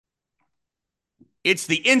It's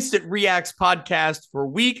the Instant Reacts podcast for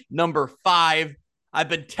week number 5. I've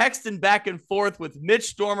been texting back and forth with Mitch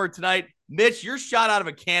Stormer tonight. Mitch, you're shot out of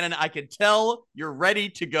a cannon. I can tell you're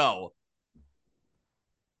ready to go.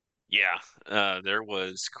 Yeah, there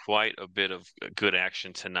was quite a bit of good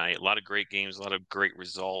action tonight. A lot of great games, a lot of great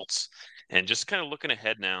results, and just kind of looking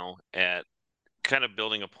ahead now at kind of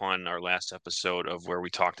building upon our last episode of where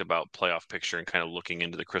we talked about playoff picture and kind of looking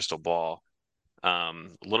into the crystal ball. A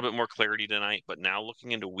little bit more clarity tonight, but now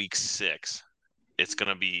looking into week 6, it's going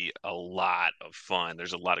to be a lot of fun.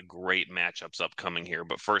 There's a lot of great matchups upcoming here,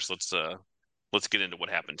 but first let's get into what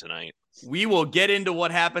happened tonight. We will get into what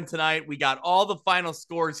happened tonight. We got all the final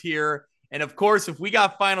scores here. And of course, if we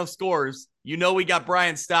got final scores, you know we got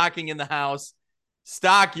Brian Stocking in the house.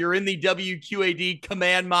 Stock, you're in the WQAD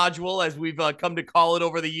command module, as we've come to call it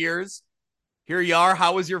over the years. Here you are.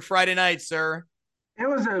 How was your Friday night, sir? It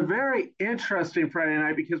was a very interesting Friday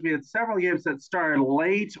night because we had several games that started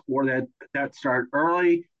late or that started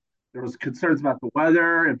early. There was concerns about the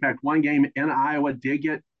weather. In fact, one game in Iowa did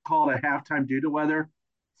get called a halftime due to weather.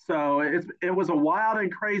 So it was a wild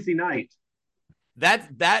and crazy night.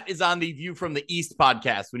 That is on the View from the East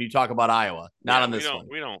podcast when you talk about Iowa, not on this one.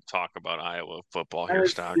 We don't talk about Iowa football here,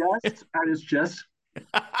 Stock. I was just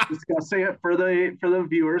discussing it for the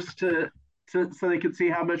viewers to so they could see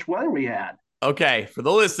how much weather we had. Okay, for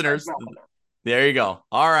the listeners, there you go.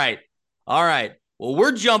 All right. Well,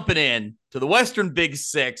 we're jumping in to the Western Big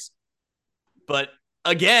Six, but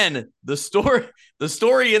again, the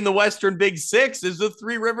story in the Western Big Six is the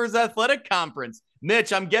Three Rivers Athletic Conference.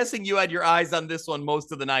 Mitch, I'm guessing you had your eyes on this one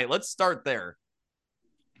most of the night. Let's start there.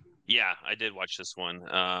 Yeah, I did watch this one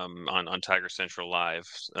on Tiger Central Live.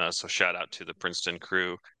 So shout out to the Princeton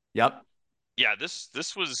crew. Yep. Yeah, this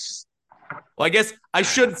was. Well, I guess I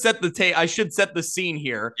should set the scene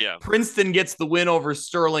here. Yeah. Princeton gets the win over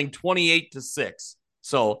Sterling 28-6.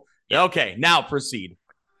 So, yeah. Okay, now proceed.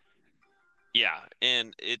 Yeah,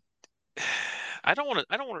 and I don't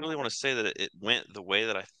really want to say that it went the way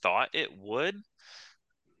that I thought it would.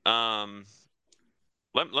 Let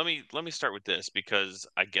me start with this because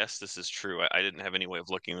I guess this is true. I didn't have any way of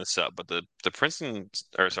looking this up, but the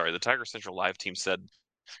Tiger Central Live team said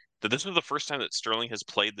that this was the first time that Sterling has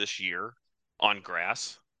played this year on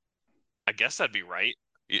grass. I guess that'd be right.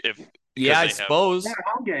 I suppose. They had a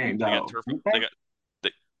home game though.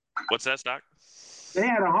 What's that, Stock? They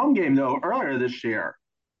had a home game though earlier this year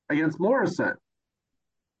against Morrison,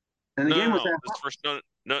 and the game was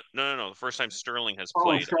no. The first time Sterling has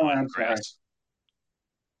played on grass.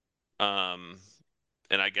 And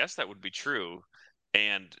I guess that would be true.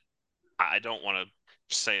 And I don't want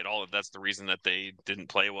to say at all that that's the reason that they didn't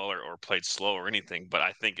play well or played slow or anything, but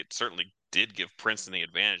I think it certainly did give Princeton the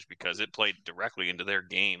advantage because it played directly into their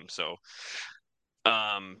game. So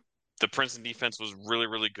the Princeton defense was really,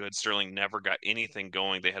 really good. Sterling never got anything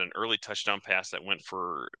going. They had an early touchdown pass that went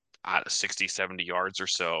for 60, 70 yards or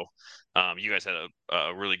so. You guys had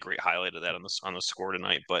a really great highlight of that on the score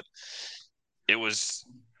tonight, but it was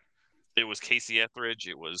Casey Etheridge,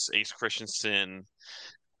 it was Ace Christensen,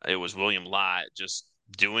 it was William Lott just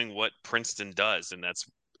doing what Princeton does, and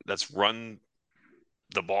that's run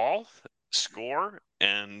the ball, score,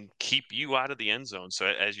 and keep you out of the end zone. So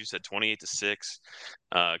as you said, 28-6.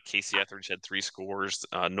 Casey Etheridge had 3 scores.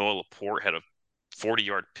 Noah Laporte had a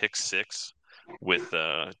 40-yard pick six with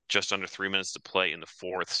just under 3 minutes to play in the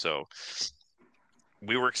fourth. So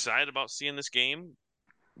we were excited about seeing this game.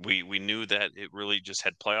 We knew that it really just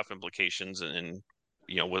had playoff implications and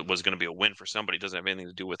was going to be a win for somebody. It doesn't have anything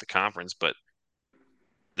to do with the conference, but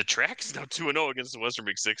the Track is now 2-0 against the Western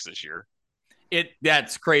Big Six this year.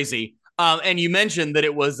 That's crazy. And you mentioned that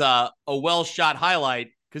it was a well shot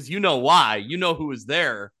highlight because you know why. You know who was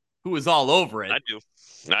there, who was all over it. I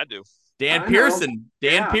do. Dan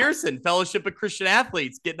Pearson, Fellowship of Christian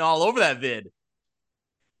Athletes, getting all over that vid.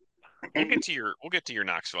 We'll get to your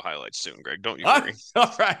Knoxville highlights soon, Greg. Don't you worry.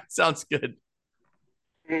 All right, sounds good.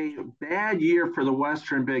 A bad year for the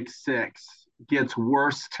Western Big Six gets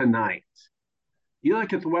worse tonight. You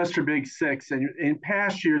look at the Western Big Six, and in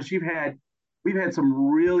past years, we've had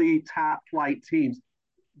some really top flight teams.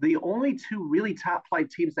 The only 2 really top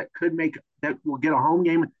flight teams that will get a home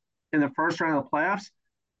game in the first round of the playoffs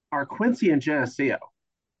are Quincy and Geneseo.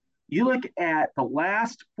 You look at the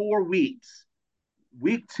last 4 weeks.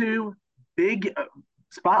 Week 2, big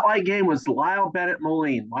spotlight game was Lyle Bennett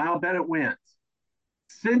Moline. Lyle Bennett wins.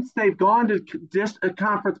 Since they've gone to just a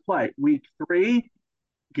conference play, week 3,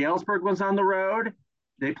 Galesburg was on the road.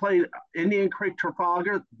 They played Indian Creek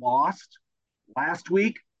Trafalgar, lost. Last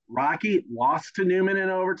week, Rocky lost to Newman in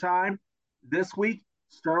overtime. This week,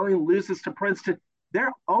 Sterling loses to Princeton.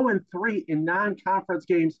 They're 0-3 in non-conference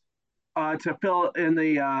games to fill in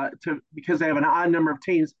because they have an odd number of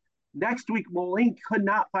teams. Next week, Moline could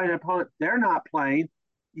not find an opponent. They're not playing.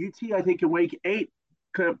 UT, I think, in week 8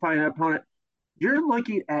 couldn't find an opponent. You're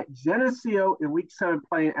looking at Geneseo in week 7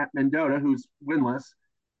 playing at Mendota, who's winless,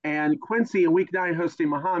 and Quincy in week 9 hosting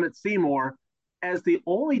Muhammad Seymour as the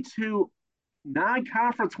only two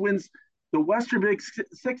non-conference wins the Western Big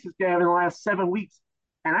Six has had in the last 7 weeks.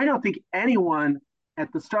 And I don't think anyone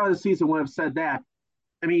at the start of the season would have said that.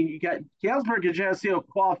 I mean, you got Galesburg and Geneseo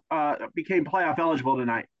became playoff eligible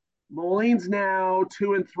tonight. Moline's now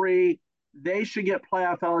 2-3. They should get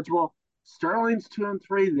playoff eligible. Sterling's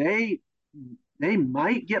 2-3. They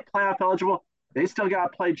might get playoff eligible. They still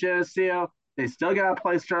got to play Geneseo. They still got to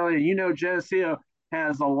play Sterling. And you know, Geneseo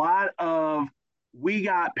has a lot of we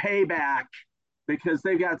got payback because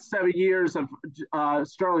they've got 7 years of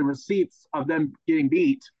Sterling receipts of them getting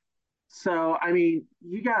beat. So, I mean,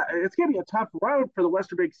 it's going to be a tough road for the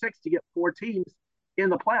Western Big Six to get 4 teams in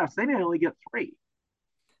the playoffs. They may only get 3.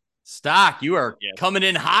 Stock, you are coming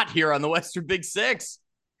in hot here on the Western Big Six.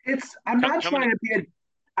 I'm not trying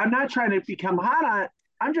to become hot on it.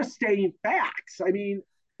 I'm just stating facts. I mean,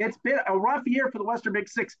 it's been a rough year for the Western Big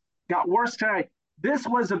Six. Got worse tonight. This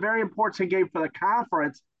was a very important game for the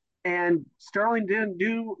conference, and Sterling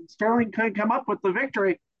couldn't come up with the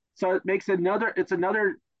victory. So it makes another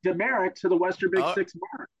demerit to the Western Big Six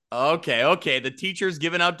mark. Okay. The teacher's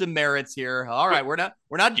giving out demerits here. All right, we're not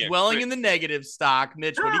dwelling in the negative. Stock,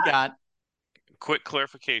 Mitch, what do you got? Quick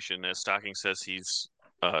clarification: as Stocking says, he's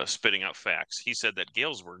spitting out facts. He said that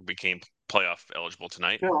Galesburg became playoff eligible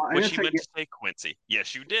tonight, which he meant to say Quincy.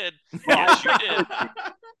 Yes, you did. Yes, you did.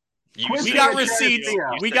 We got receipts.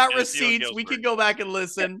 We got receipts. We can go back and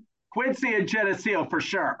listen. Quincy and Geneseo for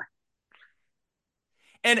sure.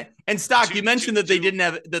 And Stock, you mentioned that they didn't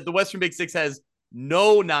have that the Western Big Six has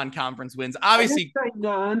no non-conference wins. Obviously, I didn't say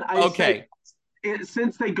none. Okay.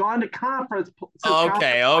 Since they gone to conference.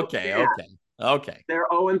 Okay. They're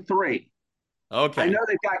 0-3. Okay. I know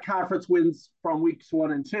they've got conference wins from weeks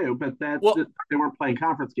 1 and 2, but they weren't playing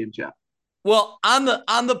conference games yet. Well, on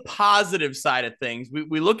the positive side of things,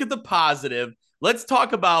 we look at the positive. Let's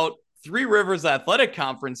talk about Three Rivers Athletic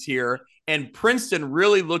Conference here and Princeton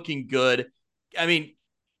really looking good. I mean,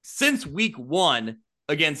 since week 1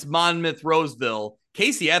 against Monmouth Roseville,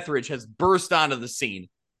 Casey Etheridge has burst onto the scene.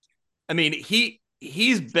 I mean,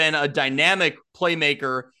 he's been a dynamic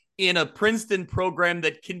playmaker in a Princeton program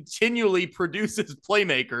that continually produces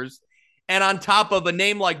playmakers. And on top of a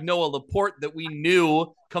name like Noah Laporte that we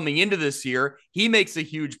knew coming into this year, he makes a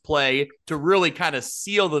huge play to really kind of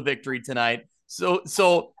seal the victory tonight. So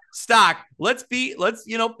Stock, let's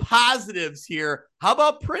positives here. How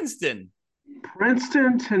about Princeton?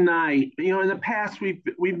 Princeton tonight, in the past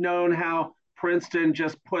we've known how Princeton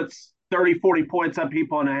just puts 30, 40 points on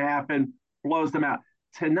people in a half and blows them out.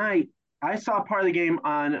 Tonight, I saw part of the game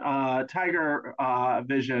on Tiger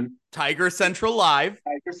Vision. Tiger Central Live.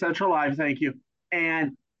 Thank you.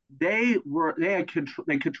 And they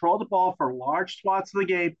controlled the ball for large swaths of the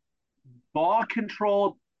game. Ball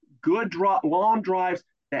controlled, good long drives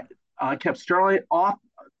that kept Sterling off.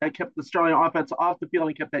 That kept the Sterling offense off the field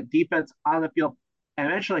and kept that defense on the field. And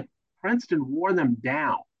eventually, Princeton wore them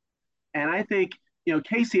down. And I think,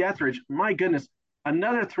 Casey Etheridge, my goodness,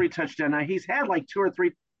 another 3 touchdown. Now, he's had like 2 or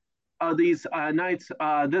 3 of these nights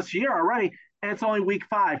this year already, and it's only week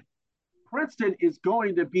 5. Princeton is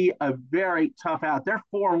going to be a very tough out. They're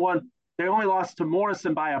 4-1. They only lost to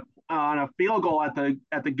Morrison on a field goal at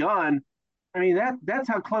the gun. I mean, that's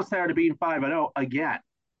how close they are to being 5-0 again.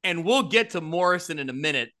 And we'll get to Morrison in a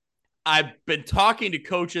minute. I've been talking to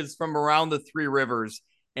coaches from around the Three Rivers,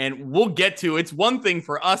 and we'll get to it's one thing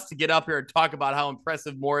for us to get up here and talk about how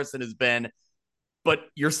impressive Morrison has been, but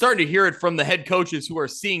you're starting to hear it from the head coaches who are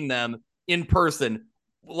seeing them in person.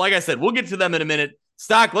 Like I said, we'll get to them in a minute.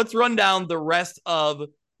 Stock, let's run down the rest of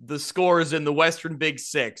the scores in the Western Big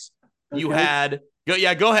Six. Okay.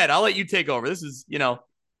 Go ahead. I'll let you take over. This is,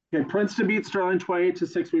 Okay, Princeton beat Sterling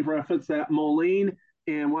 28-6. We've referenced that. Moline,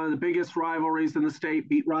 in one of the biggest rivalries in the state,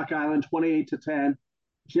 beat Rock Island 28-10.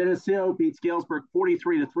 Geneseo beats Galesburg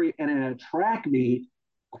 43-3. And in a track meet,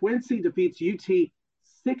 Quincy defeats UT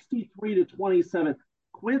 63-27.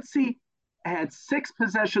 Quincy had 6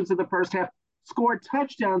 possessions in the first half, scored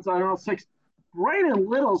touchdowns on all 6. Brayden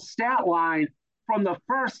Little's stat line from the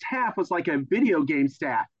first half was like a video game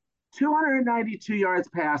stat. 292 yards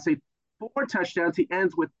passing, 4 touchdowns. He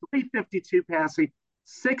ends with 352 passing,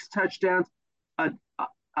 6 touchdowns.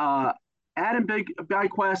 Adam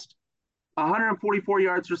Byquest, 144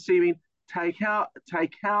 yards receiving. Tykel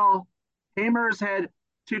Hamers had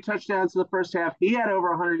 2 touchdowns in the first half. He had over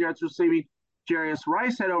 100 yards receiving. Jarius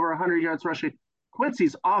Rice had over 100 yards rushing.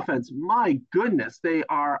 Quincy's offense, my goodness, they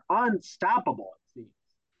are unstoppable.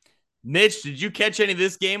 Mitch, did you catch any of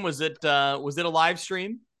this game? Was it a live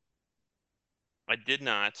stream? I did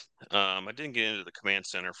not. I didn't get into the command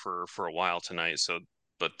center for a while tonight,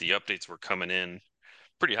 but the updates were coming in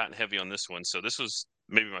pretty hot and heavy on this one. So this was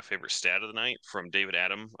maybe my favorite stat of the night from David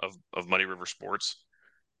Adam of Muddy River Sports.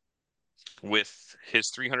 With his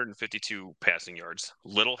 352 passing yards,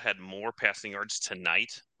 Little had more passing yards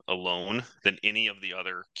tonight alone than any of the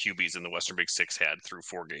other QBs in the Western Big Six had through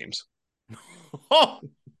 4 games. Oh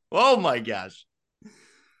my gosh.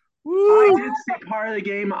 Woo. I did see part of the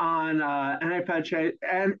game on NFH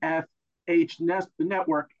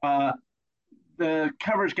Network. The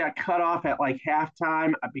coverage got cut off at like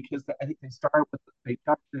halftime because I think they started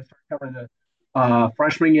covering the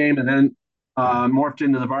freshman game and then morphed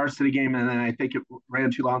into the varsity game, and then I think it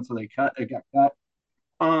ran too long, so it got cut.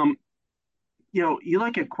 You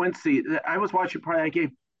look at Quincy. I was watching part of that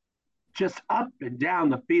game, just up and down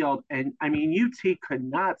the field, and I mean UT could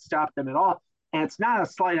not stop them at all. And it's not a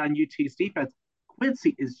slight on UT's defense.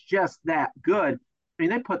 Quincy is just that good. I mean,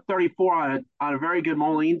 they put 34 on a very good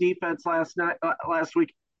Moline defense last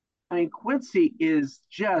week. I mean, Quincy is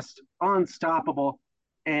just unstoppable.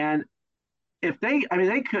 And if they go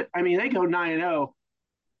 9-0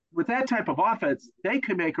 with that type of offense, they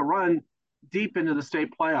could make a run deep into the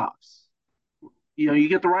state playoffs. You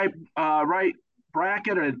get the right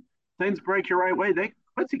bracket and things break your right way.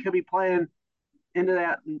 Quincy could be playing into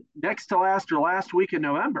that next to last or last week in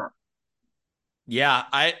November. Yeah,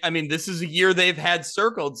 I mean, this is a year they've had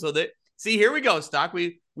circled. So that, see, here we go, Stock.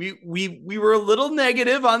 We were a little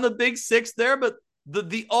negative on the Big Six there, but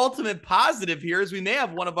the ultimate positive here is we may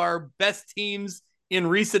have one of our best teams in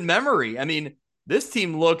recent memory. I mean, this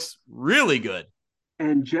team looks really good.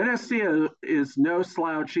 And Geneseo is no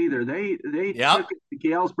slouch either. They took it to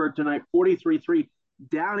Galesburg tonight, 43-3,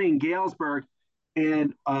 down in Galesburg.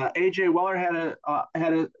 And AJ Weller had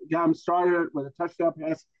a got him started with a touchdown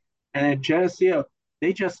pass, and Geneseo,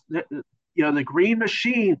 the Green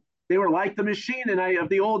Machine, they were like the machine tonight of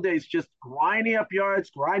the old days, just grinding up yards,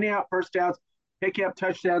 grinding out first downs, picking up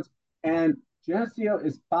touchdowns. And Geneseo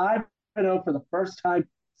is 5-0 for the first time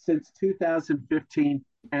since 2015,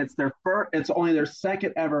 and it's only their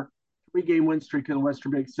second ever 3-game win streak in the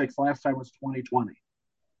Western Big Six. Last time was 2020.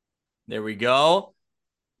 There we go.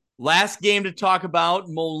 Last game to talk about,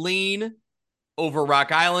 Moline over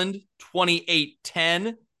Rock Island,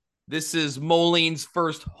 28-10. This is Moline's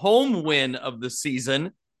first home win of the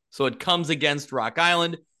season, so it comes against Rock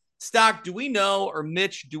Island. Stock, do we know, or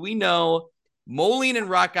Mitch, do we know Moline and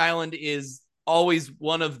Rock Island is always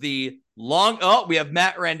one of the we have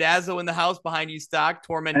Matt Randazzo in the house behind you, Stock,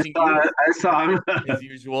 tormenting you. I saw him. As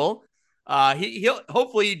usual. He'll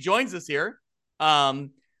hopefully he joins us here.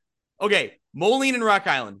 Okay, Moline and Rock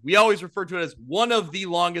Island. We always refer to it as one of the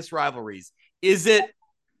longest rivalries. Is it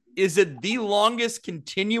the longest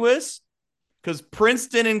continuous? Because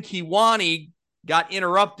Princeton and Kewanee got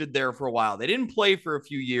interrupted there for a while. They didn't play for a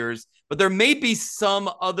few years, but there may be a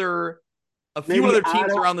few other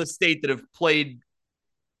teams around the state that have played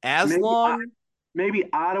as long. Maybe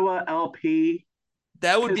Ottawa LP.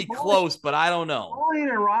 That would be close, but I don't know. Moline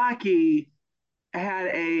and Rocky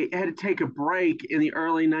had to take a break in the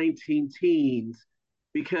early 19 teens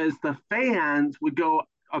because the fans would go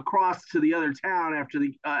across to the other town after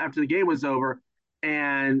the game was over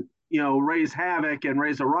and raise havoc and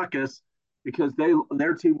raise a ruckus because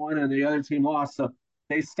their team won and the other team lost. So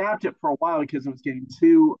they stopped it for a while because there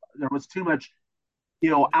was too much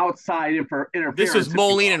outside interference. This is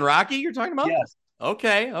Moline and Rocky you're talking about? Yes.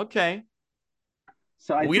 Okay.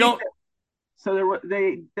 So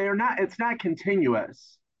they're not. It's not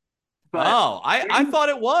continuous. But I thought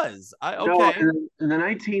it was. Okay. No, in the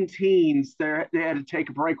 19 teens, they had to take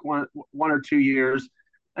a break one or 2 years,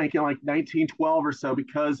 I think in like 1912 or so,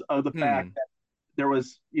 because of the fact that there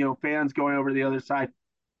was fans going over to the other side.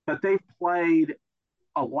 But they've played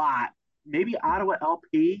a lot. Maybe Ottawa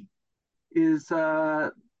LP is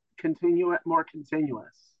more continuous.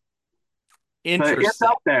 Interesting. But it's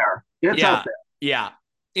up there. It's up there. Yeah.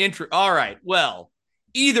 All right. Well,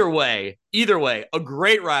 either way, a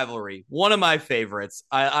great rivalry. One of my favorites.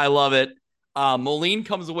 I love it. Moline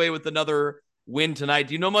comes away with another win tonight.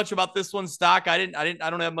 Do you know much about this one, Stock? I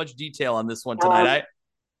don't have much detail on this one tonight.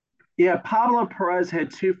 Pablo Perez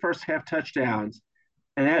had 2 first half touchdowns,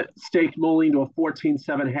 and that staked Moline to a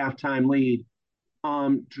 14-7 halftime lead.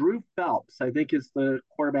 Drew Phelps, I think, is the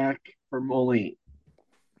quarterback for Moline.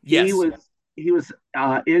 Yes. He was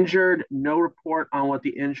injured. No report on what the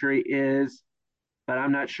injury is. but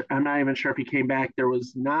I'm not sure. I'm not even sure if he came back. There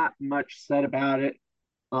was not much said about it.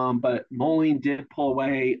 But Moline did pull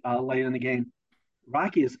away late in the game.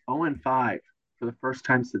 Rocky is 0-5 for the first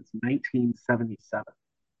time since 1977.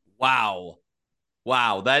 Wow.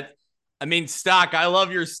 Wow. I mean, Stock, I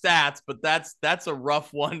love your stats, but that's a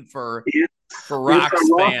rough one for It's Rocks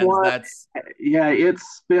a rough fans. one. That's Yeah,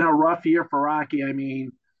 it's been a rough year for Rocky. I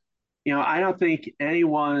mean, I don't think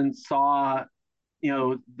anyone saw, I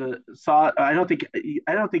don't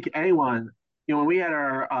think anyone, when we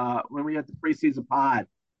had when we had the preseason pod,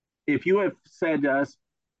 if you have said to us,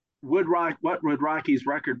 what would Rocky's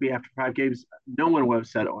record be after 5 games? No one would have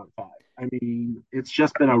said it on 5. I mean, it's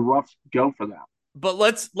just been a rough go for them. but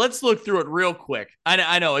let's look through it real quick.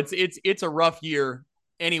 I know it's a rough year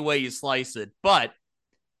any way you slice it, but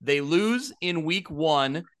they lose in week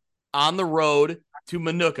 1 on the road to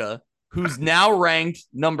Manuka, who's now ranked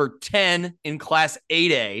number 10 in Class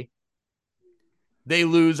 8A. They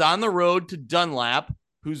lose on the road to Dunlap,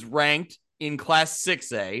 who's ranked in Class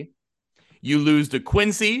 6A. You lose to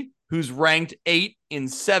Quincy, who's ranked 8 in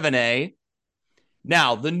 7A.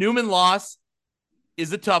 Now, the Newman loss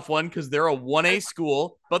is a tough one because they're a 1A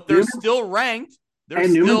school, but they're Newman's, still ranked. They're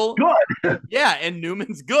and Newman's still, good. yeah, and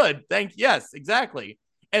Newman's good. Yes, exactly.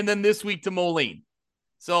 And then this week to Moline.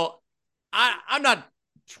 So I'm not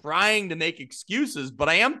trying to make excuses, but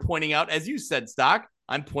I am pointing out, as you said, Stock,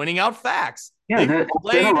 I'm pointing out facts. Yeah,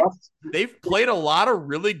 They've played a lot of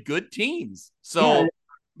really good teams. yeah, So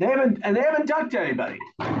they haven't dunked anybody.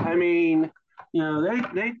 I mean,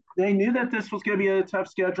 they knew that this was going to be a tough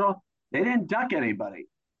schedule. They didn't duck anybody.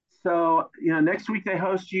 So next week they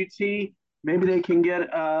host UT. Maybe they can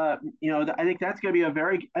get I think that's going to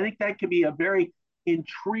be I think that could be a very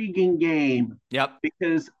intriguing game. yep.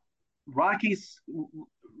 Because Rocky's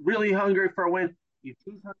really hungry for a win.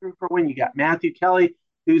 UT's hungry for a win. You got Matthew Kelly,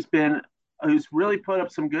 who's really put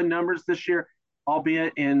up some good numbers this year,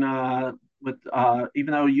 albeit in with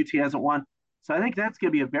even though UT hasn't won. So I think that's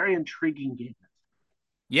going to be a very intriguing game.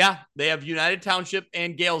 Yeah, they have United Township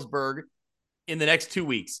and Galesburg in the next 2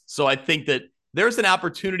 weeks. So I think that there's an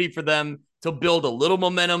opportunity for them to build a little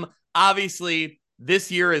momentum. Obviously, this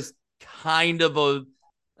year is kind of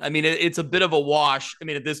it's a bit of a wash. I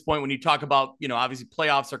mean, at this point, when you talk about, obviously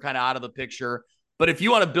playoffs are kind of out of the picture. But if you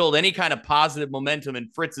want to build any kind of positive momentum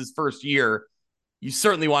in Fritz's first year, you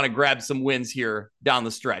certainly want to grab some wins here down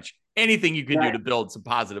the stretch. Anything you can do to build some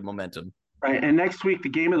positive momentum. Right, and next week the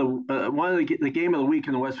game of the game of the week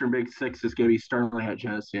in the Western Big Six is going to be Sterling at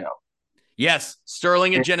Geneseo. Yes,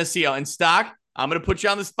 Sterling and Geneseo. And Stock, I'm going to put you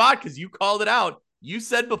on the spot because you called it out. You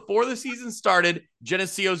said before the season started,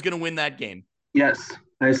 Geneseo is going to win that game. Yes,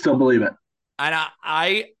 I still believe it. And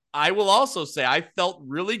I will also say I felt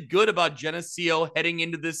really good about Geneseo heading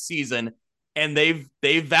into this season, and they've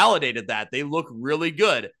validated that. They look really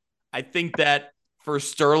good. I think that for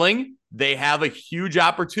Sterling, they have a huge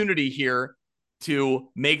opportunity here to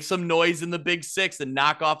make some noise in the Big Six and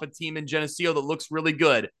knock off a team in Geneseo that looks really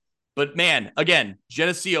good. But man, again,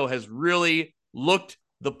 Geneseo has really looked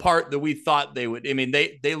the part that we thought they would. I mean,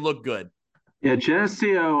 they look good. Yeah,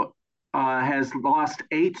 Geneseo has lost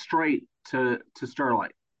 8 straight to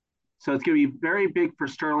Sterling. So it's going to be very big for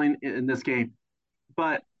Sterling in this game.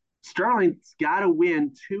 But Sterling's got to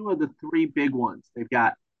win 2 of the 3 big ones. They've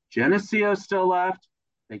got Geneseo still left.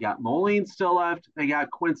 They got Moline still left. They got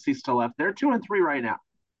Quincy still left. They're 2 and 3 right now.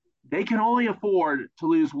 They can only afford to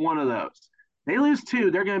lose one of those. They lose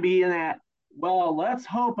 2, they're going to be in that. Well, let's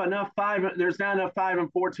hope there's not enough 5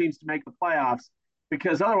 and 4 teams to make the playoffs,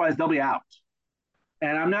 because otherwise they'll be out.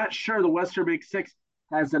 And I'm not sure the Western Big Six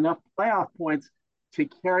has enough playoff points to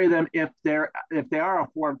carry them if they are a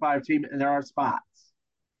 4 and 5 team and there are spots.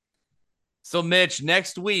 So Mitch,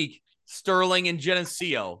 next week, Sterling and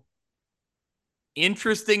Geneseo.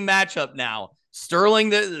 Interesting matchup now. Sterling,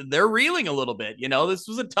 they're reeling a little bit. This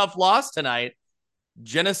was a tough loss tonight.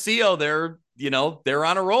 Geneseo, they're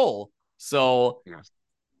on a roll. So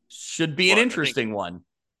should be an interesting one.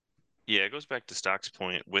 Yeah, it goes back to Stock's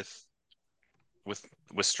point with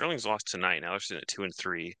Sterling's loss tonight. Now they're sitting at 2 and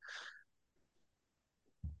 3.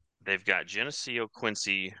 They've got Geneseo,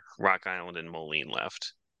 Quincy, Rock Island, and Moline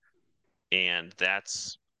left. And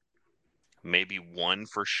that's maybe one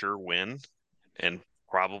for sure win. And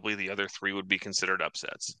probably the other 3 would be considered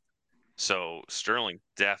upsets. So Sterling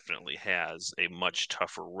definitely has a much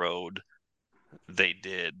tougher road they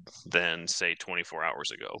did than, say, 24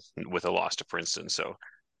 hours ago with a loss to Princeton. So,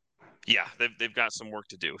 yeah, they've got some work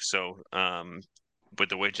to do. So, but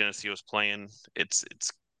the way Geneseo is playing, it's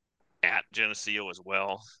at Geneseo as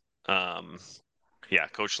well. Yeah,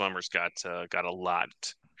 Coach Lummer's got a lot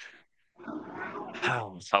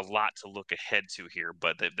a lot to look ahead to here,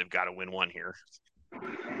 but they've got to win one here.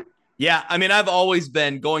 Yeah, I mean, I've always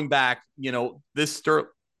been going back, this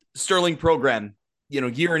Sterling program,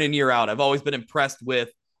 year in and year out. I've always been impressed with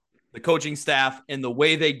the coaching staff and the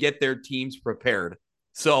way they get their teams prepared.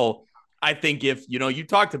 So I think if, you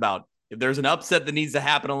talked about if there's an upset that needs to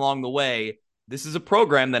happen along the way, this is a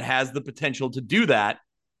program that has the potential to do that.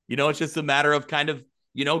 It's just a matter of kind of,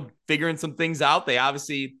 figuring some things out. They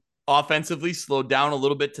obviously offensively slowed down a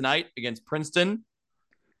little bit tonight against Princeton,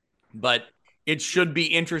 but it should be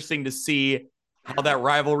interesting to see how that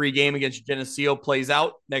rivalry game against Geneseo plays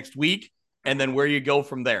out next week and then where you go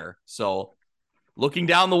from there. So looking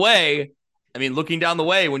down the way,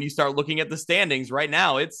 when you start looking at the standings right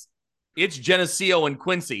now, it's Geneseo and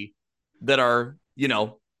Quincy that are,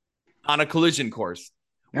 on a collision course.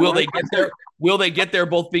 Will they get there? Will they get there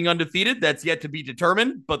both being undefeated? That's yet to be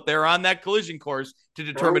determined, but they're on that collision course to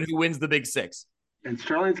determine who wins the Big Six. And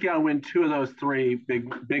Sterling's got to win 2 of those 3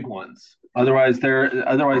 big ones. Otherwise,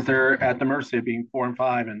 they're at the mercy of being 4 and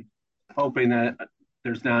 5 and hoping that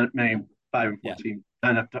there's not many 5 and 14,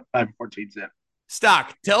 not enough 5 and 14s in.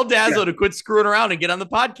 Stock, tell Dazzo to quit screwing around and get on the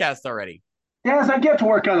podcast already. Yes, I get to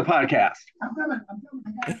work on the podcast. I'm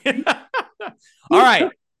coming. All right.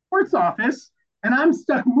 Sports office, and I'm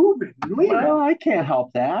stuck moving. Well, I can't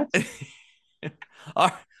help that.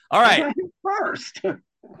 All right. I got him first.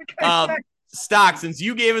 Stock, since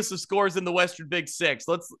you gave us the scores in the Western Big Six,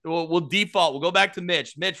 we'll default. We'll go back to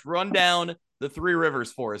Mitch. Mitch, run down the 3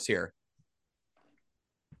 rivers for us here.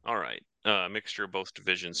 All right. Mixture of both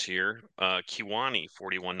divisions here. Kewanee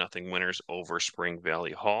 41-0 winners over Spring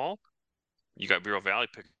Valley Hall. You got Bureau Valley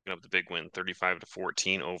picking up the big win,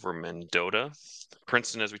 35-14 over Mendota.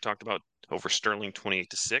 Princeton, as we talked about, over Sterling,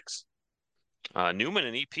 28-6. Newman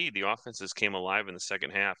and EP, the offenses came alive in the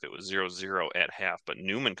second half. It was 0-0 at half, but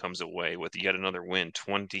Newman comes away with yet another win,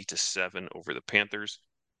 20-7 over the Panthers.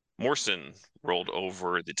 Morrison rolled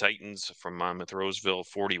over the Titans from Monmouth Roseville,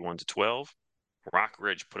 41-12. Rock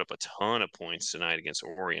Ridge put up a ton of points tonight against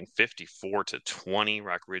Orion, 54-20.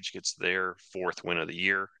 Rock Ridge gets their 4th win of the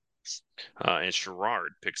year. And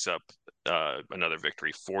Sherrard picks up another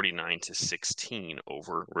victory, 49-16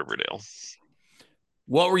 over Riverdale.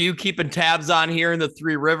 What were you keeping tabs on here in the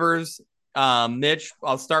 3 rivers? Mitch,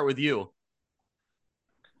 I'll start with you.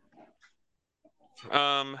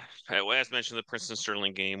 As mentioned, the Princeton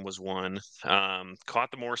Sterling game was one.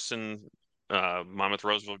 Caught the Morrison Monmouth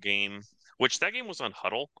Roseville game, which that game was on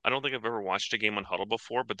Huddle. I don't think I've ever watched a game on Huddle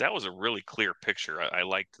before, but that was a really clear picture. I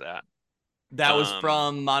liked that. That was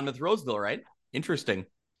from Monmouth Roseville, right? Interesting.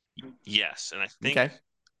 Yes, and I think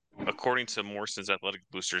according to Morrison's Athletic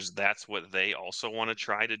Boosters, that's what they also want to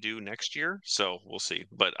try to do next year. So we'll see.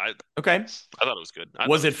 But I thought it was good.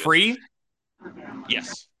 Was it free?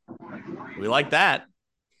 Yes. We like that.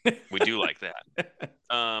 We do like that.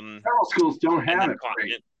 Several schools don't have it.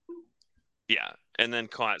 Yeah, and then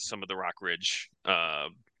caught some of the Rock Ridge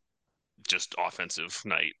just offensive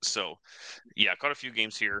night. So, yeah, caught a few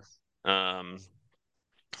games here.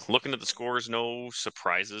 Looking at the scores, no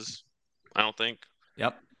surprises, I don't think.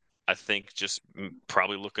 Yep. I think just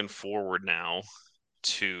probably looking forward now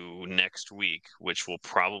to next week, which will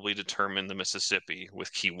probably determine the Mississippi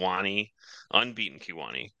with Kewanee, unbeaten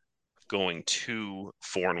Kewanee, going to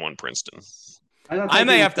 4-1 Princeton. I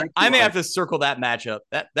may have to circle that matchup.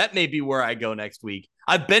 That may be where I go next week.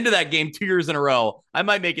 I've been to that game 2 years in a row. I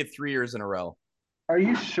might make it 3 years in a row. Are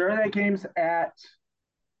you sure that game's at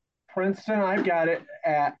Princeton? I've got it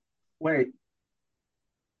at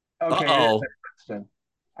Okay. Princeton.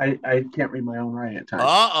 I can't read my own writing at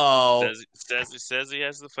times. Says he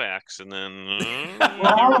has the facts, and then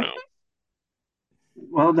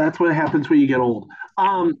well, that's what happens when you get old.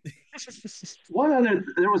 There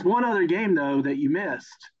was one other game though that you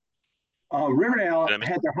missed. Riverdale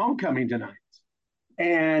had their homecoming tonight,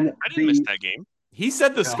 and I didn't miss that game. He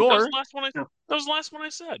said the score. That was the last one I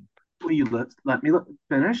said. Well, let me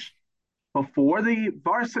finish. Before the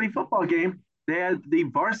varsity football game, they had the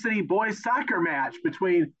varsity boys soccer match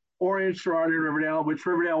between Orion, Sherrard, and Riverdale, which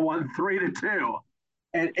Riverdale won 3-2.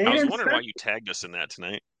 And I was wondering why you tagged us in that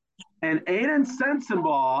tonight. And Aiden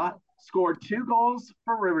Sensenbaugh scored 2 goals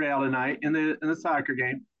for Riverdale tonight in the soccer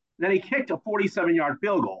game. Then he kicked a 47-yard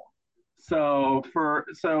field goal. So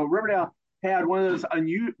Riverdale had one of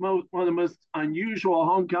the most unusual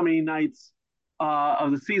homecoming nights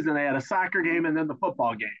of the season. They had a soccer game and then the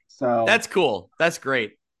football game. So that's cool. That's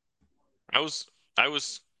great. I was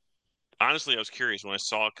honestly curious when I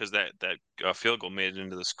saw it because that field goal made it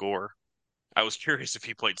into the score. I was curious if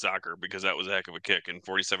he played soccer because that was a heck of a kick, and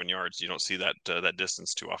 47 yards. You don't see that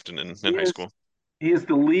distance too often in high school. He is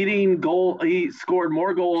the leading goal. He scored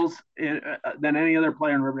more goals than any other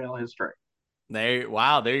player in Riverdale history. There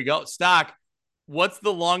you go. Stock, what's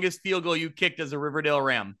the longest field goal you kicked as a Riverdale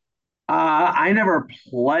Ram? I never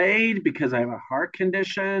played because I have a heart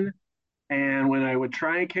condition. And when I would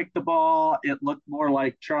try and kick the ball, it looked more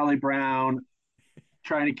like Charlie Brown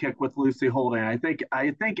trying to kick with Lucy Holding. I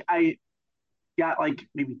got like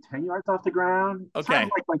maybe 10 yards off the ground. Sort of Okay.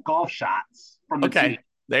 like golf shots from the Okay. team.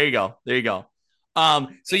 There you go. There you go.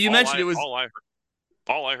 So you mentioned it was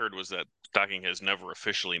all I heard was that Stocking has never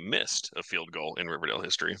officially missed a field goal in Riverdale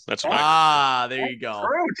history. That's what I heard. there you go.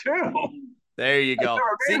 True, too. There you I go.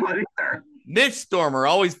 never See, made one either. Mitch Stormer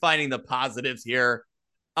always finding the positives here.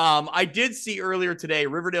 I did see earlier today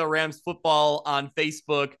Riverdale Rams football on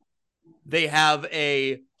Facebook. They have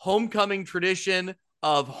a homecoming tradition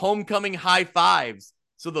of homecoming high fives.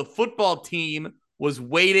 So the football team was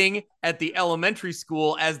waiting at the elementary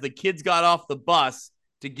school as the kids got off the bus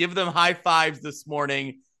to give them high fives this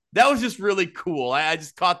morning. That was just really cool. I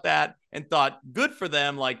just caught that and thought, good for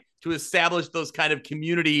them, like to establish those kind of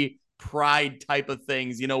community pride type of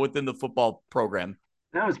things, within the football program.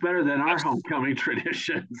 That was better than our homecoming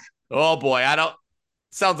traditions. Oh boy,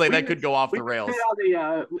 sounds like that could go off the rails.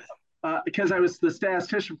 Because I was the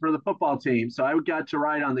statistician for the football team, so I got to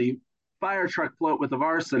ride on the fire truck float with the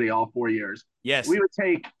varsity all 4 years. Yes. We would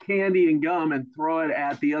take candy and gum and throw it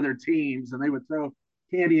at the other teams, and they would throw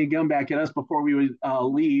candy and gum back at us before we would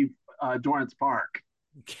leave Dorrance Park.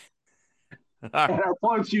 And our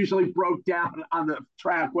floats usually broke down on the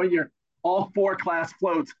track. One year, all 4 class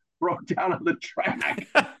floats broke down on the track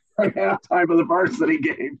at halftime of the varsity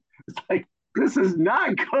game. It's like, this is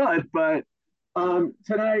not good, but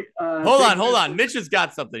tonight. Hold on. Mitch has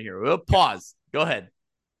got something here. We'll pause. Go ahead.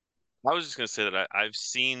 I was just going to say that I've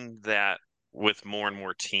seen that with more and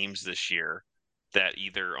more teams this year, that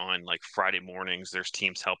either on like Friday mornings, there's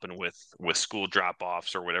teams helping with school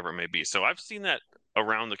drop-offs or whatever it may be. So I've seen that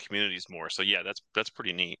around the communities more. So yeah, that's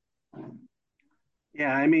pretty neat.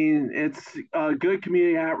 Yeah, I mean, it's a good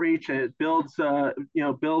community outreach. It builds,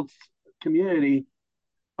 builds community.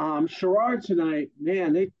 Sherrard tonight,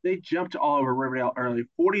 man, they jumped all over Riverdale early,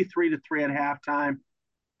 43-3 at halftime,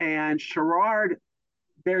 and Sherrard,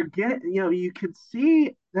 you can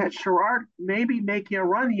see that Sherrard may be making a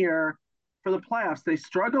run here for the playoffs. They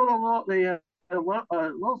struggled a little, they had a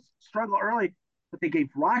little struggle early, but they gave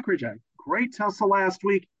Rockridge a great tussle last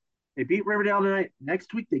week. They beat Riverdale tonight.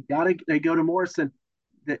 Next week they go to Morrison.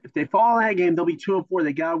 If they fall in that game, they'll be 2-4.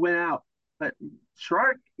 They gotta win out. But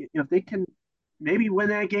Sherrard, if they can maybe win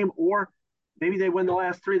that game, or maybe they win the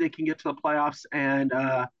last 3, they can get to the playoffs and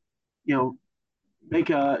get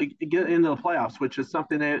into the playoffs, which is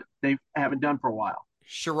something that they haven't done for a while.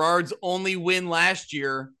 Sherrard's only win last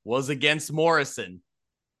year was against Morrison.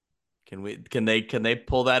 Can they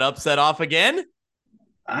pull that upset off again?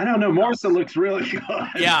 I don't know. Morrison looks really good.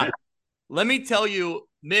 Yeah. Let me tell you,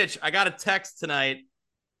 Mitch, I got a text tonight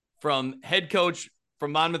from head coach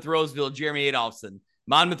from Monmouth Roseville, Jeremy Adolphson.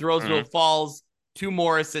 Monmouth Roseville falls to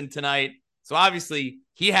Morrison tonight. So obviously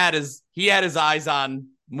he had his eyes on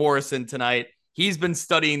Morrison tonight. He's been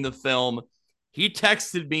studying the film. He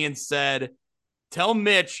texted me and said, tell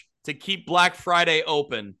Mitch to keep Black Friday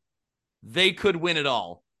open. They could win it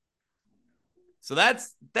all. So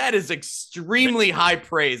that is extremely high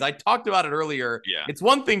praise. I talked about it earlier. Yeah. It's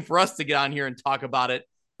one thing for us to get on here and talk about it,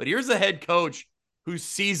 but here's a head coach who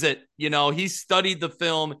sees it. He studied the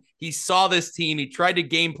film. He saw this team. He tried to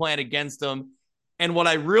game plan against them. And what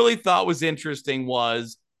I really thought was interesting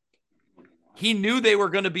was he knew they were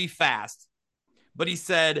going to be fast, but he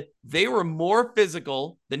said they were more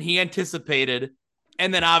physical than he anticipated.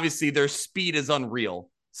 And then obviously their speed is unreal.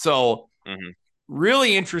 So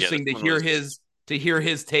really interesting to hear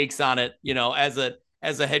his takes on it, as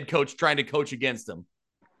a head coach trying to coach against them.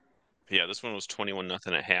 Yeah, this one was 21-0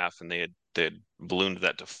 at half, and they had ballooned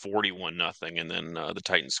that to 41-0, and then the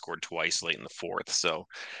Titans scored twice late in the fourth. So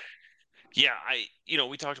yeah,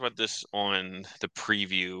 we talked about this on the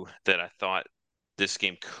preview that I thought this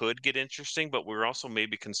game could get interesting, but we were also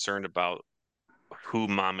maybe concerned about who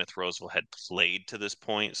Monmouth Roseville had played to this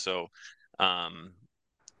point. So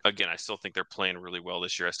again, I still think they're playing really well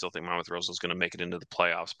this year. I still think Monmouth Roseville is going to make it into the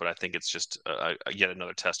playoffs, but I think it's just yet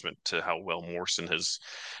another testament to how well Morrison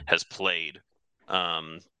has played.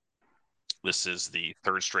 This is the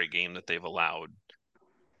 3rd straight game that they've allowed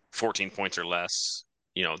 14 points or less.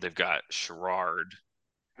 They've got Sherrard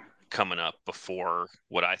coming up before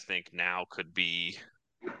what I think now could be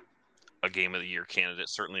a game of the year candidate.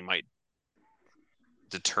 Certainly might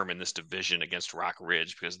determine this division against Rock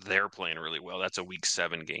Ridge because they're playing really well. That's a week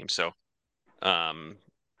 7 game. So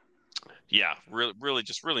Yeah, really,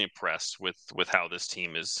 just really impressed with how this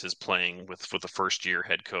team is playing with the first year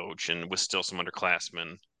head coach and with still some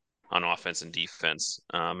underclassmen on offense and defense.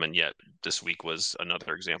 And yet this week was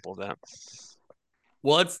another example of that.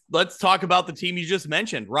 Well, let's talk about the team you just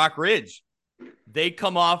mentioned, Rock Ridge. They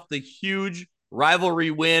come off the huge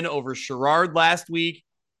rivalry win over Sherrard last week.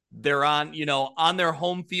 They're on their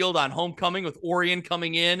home field on homecoming with Orion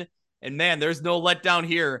coming in. And man, there's no letdown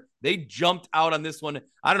here. They jumped out on this one.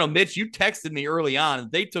 I don't know, Mitch, you texted me early on.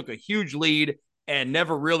 They took a huge lead and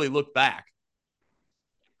never really looked back.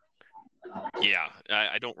 Yeah,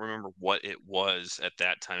 I don't remember what it was at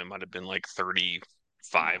that time. It might have been like 35-14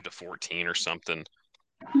 or something.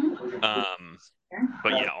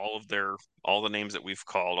 But yeah, all the names that we've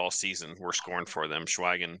called all season were scoring for them.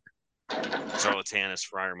 Schweigen, Zarlatanis,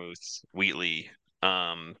 Fryermuth, Wheatley.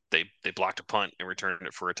 They blocked a punt and returned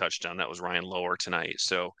it for a touchdown. That was Ryan Lower tonight.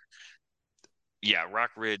 So yeah,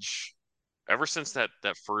 Rock Ridge, ever since that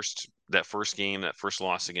first game, that first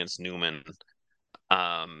loss against Newman,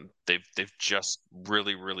 they've just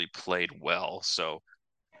really played well. So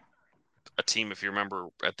a team, if you remember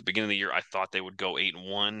at the beginning of the year, I thought they would go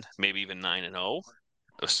 8-1, maybe even 9-0.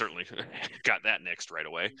 Certainly got that next right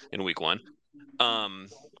away in week 1.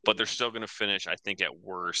 But they're still going to finish, I think, at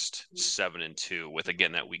worst 7-2, with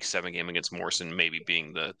again that week 7 game against Morrison maybe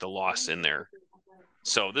being the loss in there.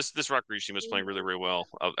 So this Rock Ridge team is playing really well.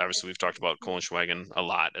 Obviously, we've talked about Colin Schweigen a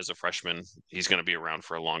lot as a freshman. He's going to be around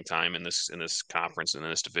for a long time in this conference and in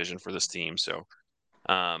this division for this team. So,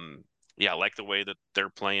 yeah, I like the way that they're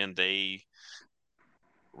playing.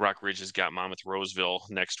 Rock Ridge has got Monmouth Roseville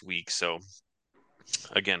next week. So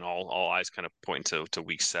again, all eyes kind of point to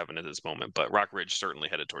week 7 at this moment, but Rock Ridge certainly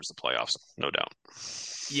headed towards the playoffs, no doubt.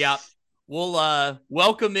 Yeah. We'll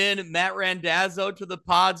welcome in Matt Randazzo to the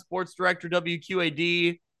pod, sports director,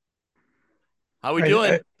 WQAD. How we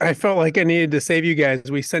doing? I felt like I needed to save you guys.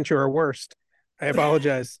 We sent you our worst. I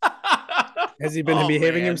apologize. Has he been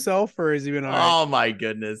behaving himself, or has he been all right? Oh my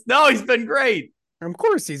goodness. No, he's been great. Of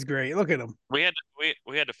course he's great. Look at him. We had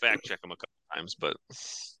to fact check him a couple times, but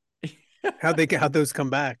how'd those come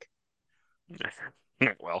back?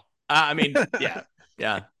 Well, I mean,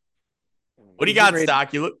 yeah. What do you got,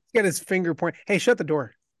 Stock? You look. He's got his finger point. Hey, shut the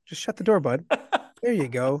door. Just shut the door, bud. There you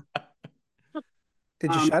go.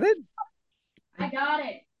 Did you shut it? I got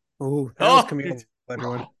it. Ooh, that was Camille,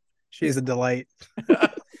 everyone. She's a delight.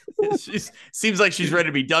 She seems like she's ready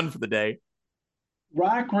to be done for the day.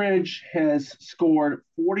 Rock Ridge has scored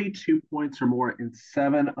 42 points or more in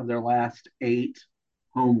 7 of their last 8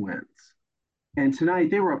 home wins. And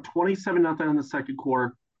tonight they were up 27-0 in the second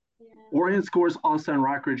quarter. Orion scores also, and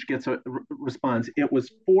Rock Ridge gets a response. It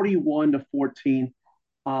was 41-14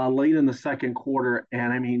 late in the second quarter,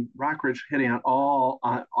 and I mean Rock Ridge hitting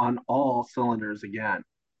on all cylinders again.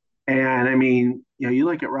 And I mean, you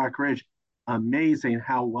look at Rock Ridge, amazing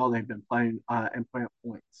how well they've been playing and playing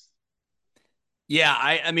points. Yeah,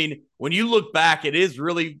 I mean, when you look back, it is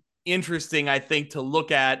really interesting, I think, to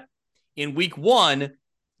look at in week 1.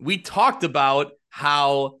 We talked about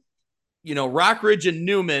how, Rock Ridge and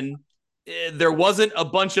Newman, there wasn't a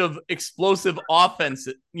bunch of explosive offense,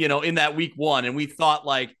 in that week 1. And we thought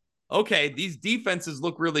like, okay, these defenses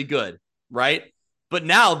look really good, right? But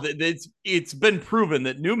now it's been proven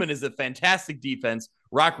that Newman is a fantastic defense.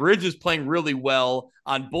 Rock Ridge is playing really well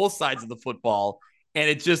on both sides of the football. And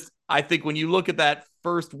it just, I think when you look at that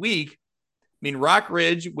first week, I mean, Rock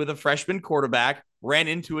Ridge with a freshman quarterback ran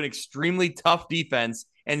into an extremely tough defense.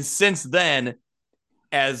 And since then,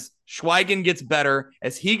 as Schweigen gets better,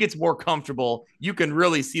 as he gets more comfortable, you can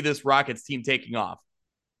really see this Rockets team taking off.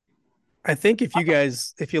 I think if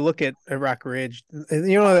you look at Rock Ridge,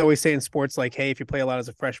 they always say in sports, like, hey, if you play a lot as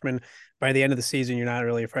a freshman, by the end of the season, you're not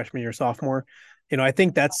really a freshman, you're a sophomore. I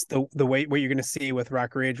think that's the way what you're going to see with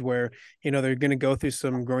Rock Ridge, where, they're going to go through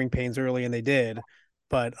some growing pains early, and they did.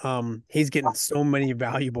 But he's getting so many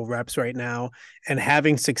valuable reps right now and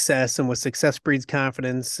having success, and with success breeds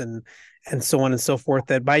confidence and so on and so forth,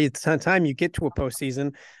 that by the time you get to a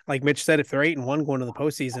postseason, like Mitch said, if they're 8-1 going to the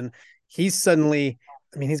postseason, he's suddenly,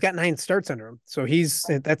 I mean, he's got 9 starts under him. So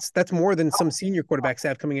that's more than some senior quarterbacks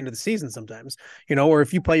have coming into the season sometimes, or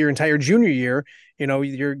if you play your entire junior year,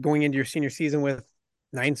 you're going into your senior season with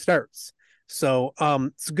 9 starts. So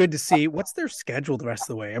it's good to see. What's their schedule the rest of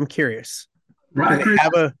the way? I'm curious.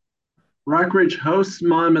 Rock Ridge hosts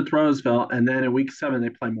Monmouth Roseville, and then in week 7 they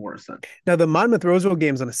play Morrison. Now the Monmouth Roseville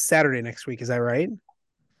game's on a Saturday next week. Is that right?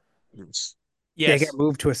 Yes. Yeah, get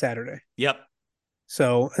moved to a Saturday. Yep.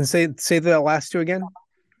 So, and say the last 2 again,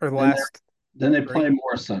 or the last. Then they play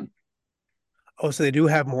Morrison. Oh, so they do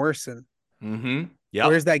have Morrison. Mm-hmm. Yeah.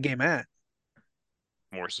 Where's that game at?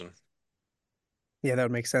 Morrison. Yeah, that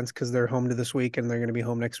would make sense because they're home to this week and they're going to be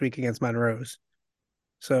home next week against Monroe's.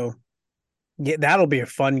 So yeah, that'll be a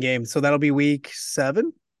fun game. So that'll be week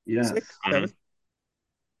 7, Yes. 6, 7.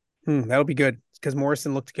 That'll be good because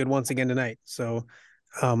Morrison looked good once again tonight. So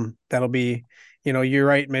that'll be, you're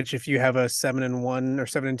right, Mitch. If you have a 7-1 or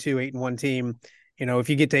 7-2, 8-1 team, if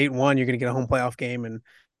you get to 8-1, you're going to get a home playoff game, and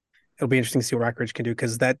it'll be interesting to see what Rock Ridge can do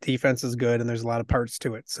because that defense is good and there's a lot of parts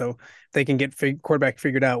to it. So if they can get quarterback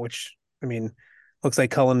figured out, which I mean, looks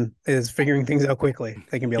like Cullen is figuring things out quickly.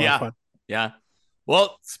 They can be a lot of fun. Yeah.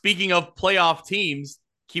 Well, speaking of playoff teams,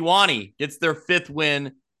 Kewanee gets their 5th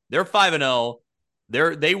win. They're 5-0.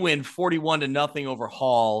 They win 41-0 over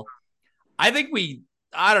Hall. I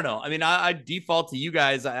don't know. I mean, I default to you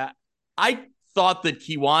guys. I thought that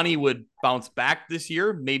Kewanee would bounce back this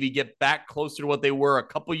year, maybe get back closer to what they were a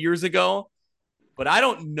couple years ago. But I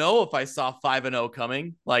don't know if I saw 5-0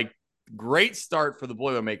 coming. Like, great start for the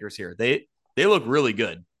Boilermakers here. They look really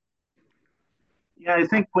good. Yeah, I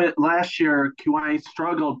think last year Kewanee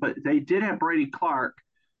struggled, but they did have Brady Clark.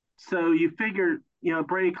 So you figured,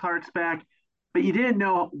 Brady Clark's back, but you didn't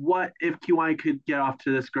know what if Kewanee could get off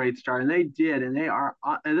to this great start, and they did. And they are.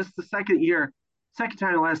 And this is the second time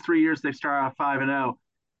in the last 3 years they've started off 5-0,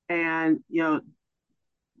 and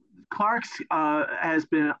Clark's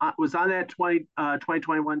was on that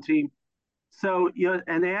 2021 team. So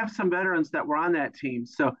and they have some veterans that were on that team.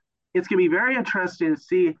 So it's going to be very interesting to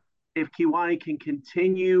see if Kewanee can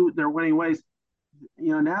continue their winning ways.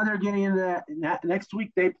 Now they're getting into that. Next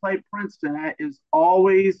week they play Princeton. That is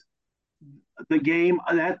always the game.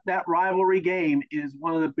 That rivalry game is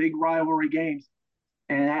one of the big rivalry games,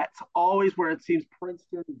 and that's always where it seems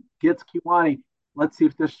Princeton gets Kewanee. Let's see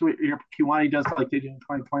if this year Kewanee does like they did in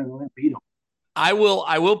 2021 and beat them. I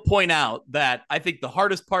will point out that I think the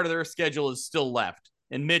hardest part of their schedule is still left.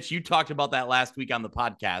 And Mitch, you talked about that last week on the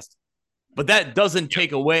podcast. But that doesn't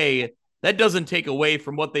take away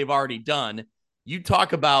from what they've already done. You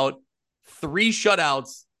talk about 3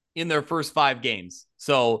 shutouts in their first 5 games.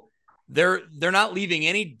 So they're not leaving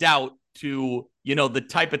any doubt to, the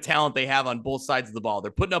type of talent they have on both sides of the ball.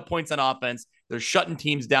 They're putting up points on offense. They're shutting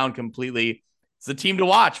teams down completely. It's a team to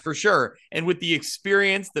watch for sure. And with the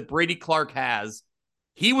experience that Brady Clark has,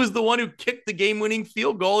 he was the one who kicked the game-winning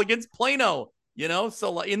field goal against Plano,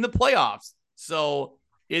 so in the playoffs. So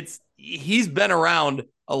he's been around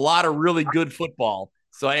a lot of really good football.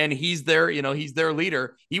 So, and he's their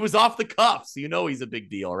leader. He was off the cuff, so he's a big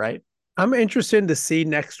deal, right? I'm interested to see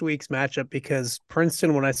next week's matchup because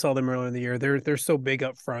Princeton, when I saw them earlier in the year, they're so big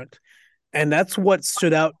up front. And that's what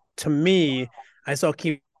stood out to me. I saw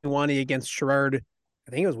Kewanee against Sherrard.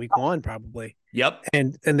 I think it was week 1 probably. Yep.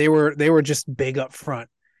 And they were just big up front.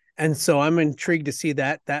 And so I'm intrigued to see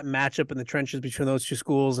that matchup in the trenches between those two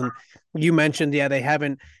schools. And you mentioned, they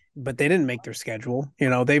haven't, but they didn't make their schedule.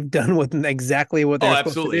 They've done exactly what they're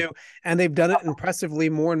supposed to do. And they've done it impressively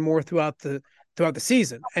more and more throughout the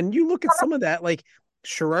season. And you look at some of that, like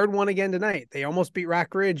Sherrard won again tonight. They almost beat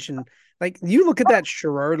Rock Ridge. And like you look at that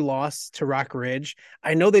Sherrard loss to Rock Ridge.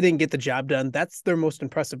 I know they didn't get the job done. That's their most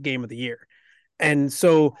impressive game of the year. And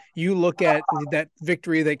so you look at that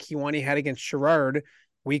victory that Kewanee had against Sherrard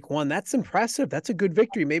week 1. That's impressive. That's a good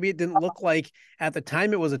victory. Maybe it didn't look like at the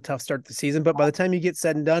time it was a tough start to the season, but by the time you get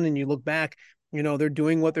said and done and you look back, they're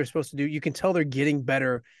doing what they're supposed to do. You can tell they're getting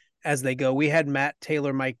better as they go. We had Matt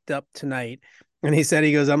Taylor mic'd up tonight, and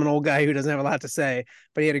he goes, I'm an old guy who doesn't have a lot to say,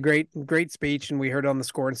 but he had a great speech, and we heard on the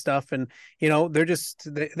score and stuff. And,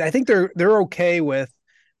 I think they're okay with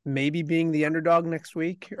maybe being the underdog next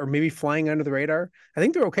week or maybe flying under the radar. I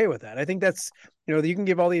think they're okay with that. I think that's, you can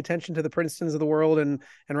give all the attention to the Princetons of the world and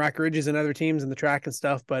Rock Ridges and other teams in the track and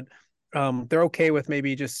stuff, but they're okay with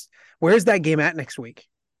maybe just, where's that game at next week?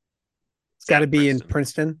 It's got to be in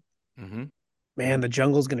Princeton. Mm-hmm. Man, the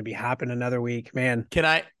jungle's going to be hopping another week, man. Can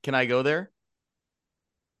I go there?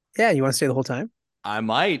 Yeah. You want to stay the whole time? I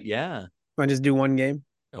might. Yeah. Want to just do one game?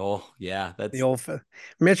 Oh yeah, that's the old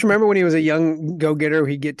Mitch. Remember when he was a young go-getter,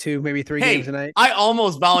 he'd get 2, maybe 3 games a night. I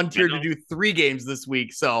almost volunteered to do 3 games this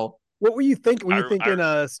week. So what were you thinking? Were you thinking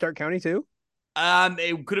Stark County too?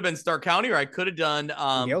 It could have been Stark County, or I could have done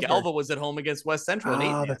Galva was at home against West Central.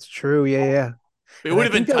 Oh, that's true. Yeah. It would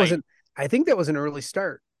have been tight. I think that was an early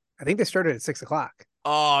start. I think they started at 6:00.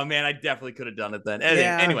 Oh man, I definitely could have done it then.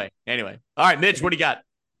 Anyway. All right, Mitch, what do you got?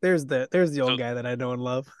 There's the old guy that I know and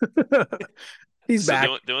love. He's back.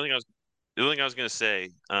 The only thing I was going to say,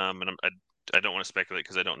 and I don't want to speculate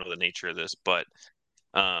because I don't know the nature of this, but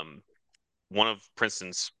one of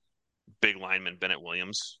Princeton's big linemen, Bennett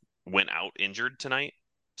Williams, went out injured tonight.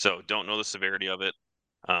 So don't know the severity of it.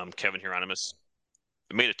 Kevin Hieronymus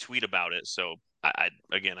made a tweet about it. So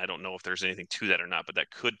Again, I don't know if there's anything to that or not, but that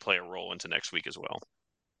could play a role into next week as well.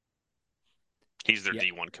 He's their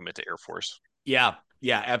D1 commit to Air Force. Yeah,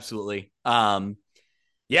 absolutely.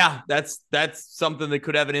 Yeah, that's something that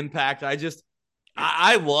could have an impact.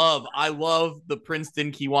 I love the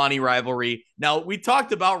Princeton Kewanee rivalry. Now, we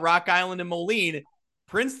talked about Rock Island and Moline.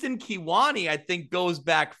 Princeton Kewanee, I think, goes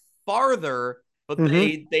back farther, but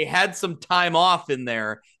they had some time off in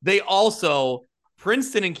there. They also,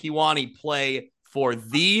 Princeton and Kewanee play for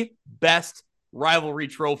the best rivalry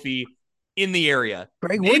trophy in the area,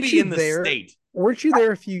 Greg, maybe in the state. Weren't you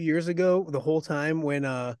there a few years ago, the whole time when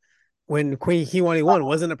Queen Kewanee won?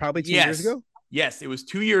 Wasn't it probably 2 years ago? Yes, it was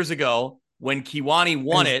 2 years ago when Kewanee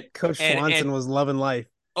won it. Coach Swanson was loving life.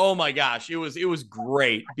 Oh my gosh, it was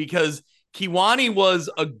great because Kewanee was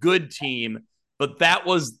a good team, but that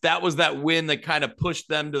was that win that kind of pushed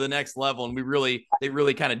them to the next level, and they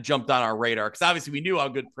really kind of jumped on our radar because obviously we knew how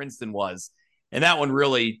good Princeton was, and that one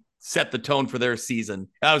really set the tone for their season.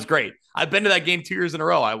 That was great. I've been to that game 2 years in a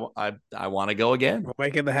row. I want to go again. We'll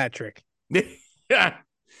make it the hat trick. Yeah.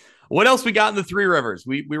 What else we got in the Three Rivers?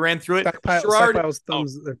 We ran through it. Stockpile's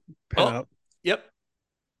thumbs up. Yep.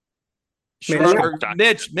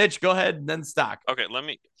 Mitch, go ahead and then Stock.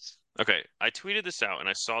 Okay, I tweeted this out and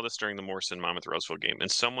I saw this during the Morrison Monmouth Roseville game,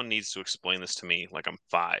 and someone needs to explain this to me like I'm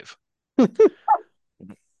 5.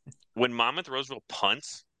 When Monmouth Roseville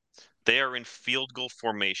punts, they are in field goal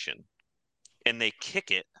formation and they kick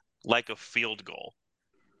it like a field goal.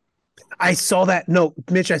 I saw that. No,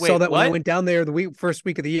 Mitch, I saw that what? when I went down there the first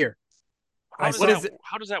week of the year. How does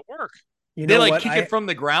that work? They kick it from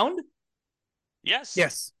the ground? Yes.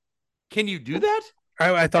 Yes. Can you do that?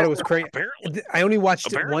 I thought it was crazy. Apparently. I only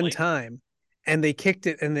watched it one time, and they kicked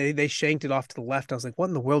it and they shanked it off to the left. I was like, what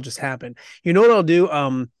in the world just happened? You know what I'll do?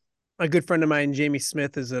 A good friend of mine, Jamie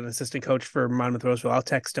Smith, is an assistant coach for Monmouth Roseville. I'll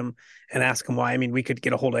text him and ask him why. I mean, we could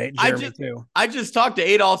get a hold of Jeremy too. I just talked to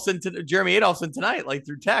Jeremy Adolphson tonight, like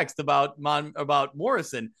through text about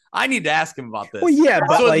Morrison. I need to ask him about this. Well, yeah,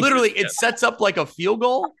 but so it sets up like a field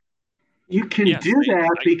goal. You can do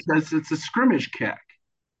that because it's a scrimmage kick.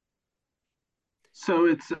 So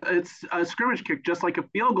it's a scrimmage kick, just like a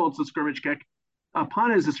field goal. It's a scrimmage kick. A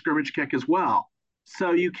punt is a scrimmage kick as well.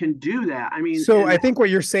 So you can do that. I mean, I think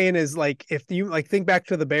what you're saying is like if you think back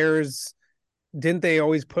to the Bears, didn't they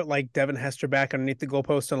always put like Devin Hester back underneath the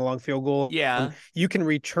goalpost on a long field goal? Yeah, and you can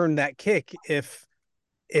return that kick if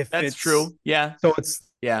that's true. Yeah, so it's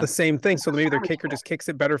the same thing. So maybe their kicker just kicks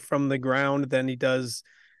it better from the ground than he does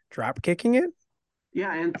drop kicking it.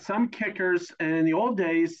 Yeah, and some kickers in the old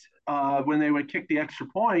days, when they would kick the extra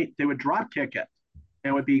point, they would drop kick it. And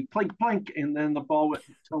it would be plink, plink, and then the ball would.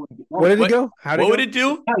 What did it go? What would it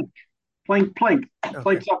do? Plink, plink. Okay.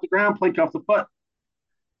 Plinks off the ground, plink off the foot.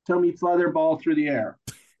 Toe meets leather, ball through the air.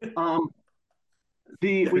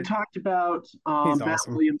 We talked about Matt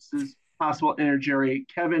Williams' possible injury.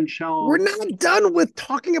 Kevin Chelm. We're not done with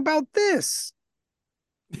talking about this.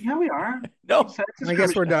 Yeah, we are. No, I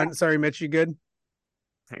guess we're done. Sorry, Mitch, you good?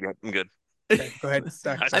 I'm good. Okay, go ahead. I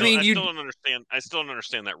still don't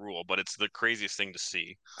understand that rule, but it's the craziest thing to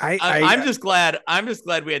see. I'm just glad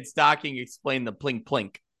we had Stocking explain the plink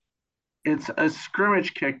plink. It's a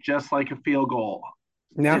scrimmage kick, just like a field goal.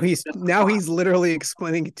 Now he's literally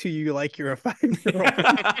explaining it to you like you're a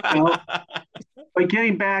 5-year-old. But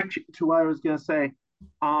getting back to what I was going to say,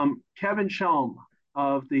 Kevin Chelm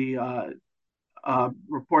of the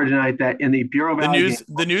reported tonight that in the Bureau Valley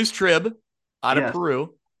the news trib out of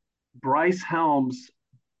Peru, Bryce Helms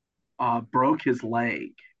broke his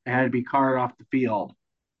leg and had to be carted off the field,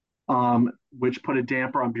 which put a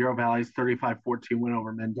damper on Bureau Valley's 35-14 win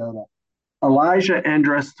over Mendota. Elijah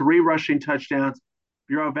Endress, 3 rushing touchdowns.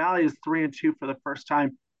 Bureau Valley is 3-2 for the first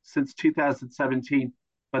time since 2017,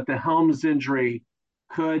 but the Helms injury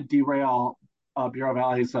could derail Bureau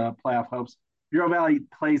Valley's playoff hopes. Bureau Valley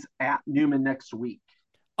plays at Newman next week.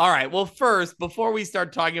 All right. Well, first, before we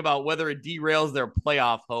start talking about whether it derails their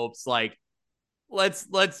playoff hopes, like let's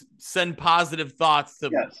send positive thoughts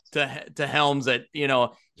to Helms. That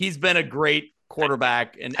he's been a great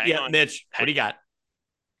quarterback. And Mitch, what do you got?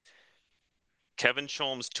 Kevin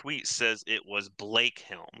Chelm's tweet says it was Blake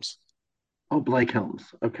Helms. Oh, Blake Helms.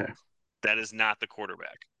 Okay. That is not the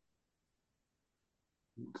quarterback.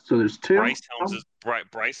 So there's 2. Bryce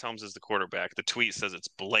Helms is the quarterback. The tweet says it's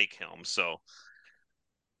Blake Helms. So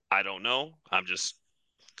I don't know. I'm just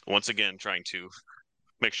once again trying to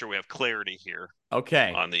make sure we have clarity here.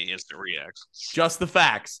 Okay. On the instant reacts. Just the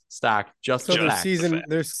facts, Stock. So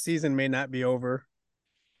their season may not be over.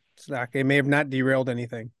 Stock. It may have not derailed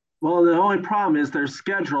anything. Well, the only problem is their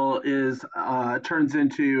schedule turns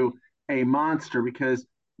into a monster because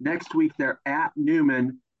Next week they're at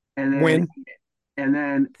Newman, and then Win.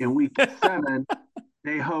 In week 7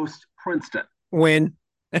 they host Princeton. Win.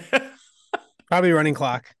 Probably running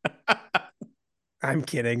clock. I'm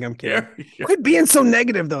kidding. Sure. Quit being so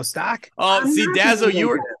negative, though, Stock. Oh, see, Dazzo,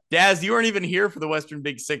 you negative. weren't even here for the Western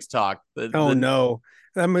Big Six talk. No.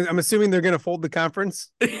 I'm assuming they're going to fold the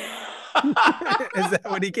conference. Is that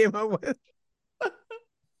what he came up with?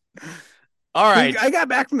 All right. I got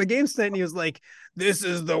back from the game tonight and he was like, "This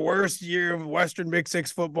is the worst year of Western Big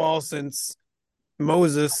Six football since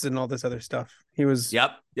Moses and all this other stuff." He was.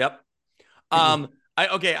 Yep.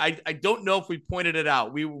 I don't know if we pointed it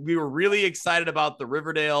out. We were really excited about the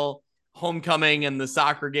Riverdale homecoming and the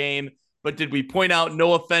soccer game, but did we point out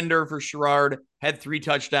Noah Fender for Sherrard had 3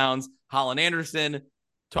 touchdowns? Holland Anderson,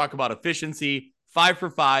 talk about efficiency, 5 for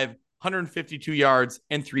 5, 152 yards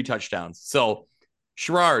and 3 touchdowns. So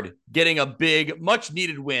Sherrard getting a big, much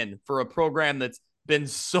needed win for a program that's been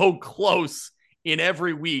so close in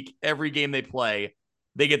every week, every game they play.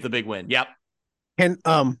 They get the big win. Yep. And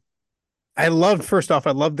I loved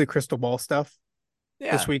the crystal ball stuff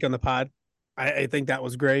this week on the pod. I think that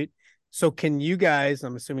was great. So can you guys,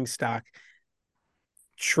 I'm assuming Stock,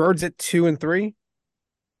 Sherrard's at 2-3,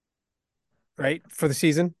 right, for the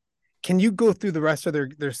season. Can you go through the rest of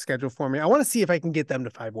their schedule for me? I want to see if I can get them to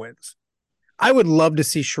 5 wins. I would love to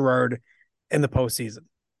see Sherrard in the postseason.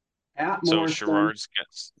 So Sherrard's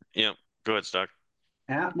gets, yeah. Go ahead, Stock.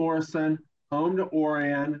 At Morrison, home to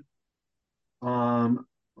Orion.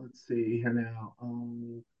 Let's see here now.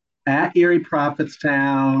 At Erie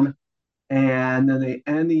Prophetstown, and then they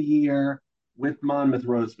end the year with Monmouth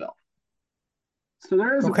Roseville. So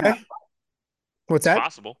there is a pathway. What's that? It's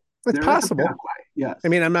possible. It's possible. Yes. I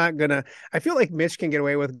mean, I feel like Mitch can get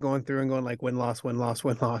away with going through and going like win, loss, win, loss,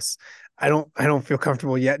 win, loss. I don't feel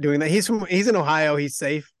comfortable yet doing that. He's in Ohio. He's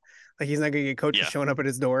safe. Like he's not going to get coaches showing up at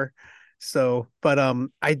his door. So, but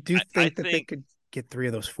I think they could get 3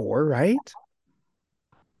 of those 4, right?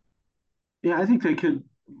 Yeah, I think they could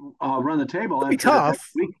run the table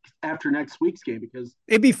after next week's game, because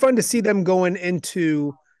it'd be fun to see them going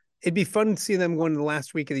into. It'd be fun to see them going to the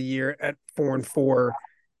last week of the year at 4-4,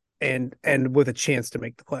 and with a chance to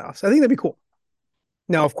make the playoffs. I think that'd be cool.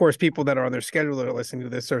 Now, of course, people that are on their schedule that are listening to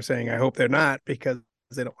this are saying, "I hope they're not," because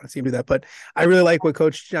they don't want to see him do that. But I really like what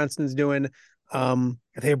Coach Johnson's doing. I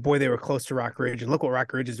think, boy, they were close to Rock Ridge, and look what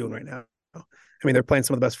Rock Ridge is doing right now. I mean, they're playing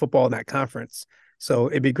some of the best football in that conference. So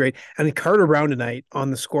it'd be great. And Carter Brown tonight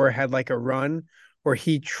on the score had like a run where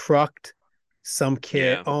he trucked some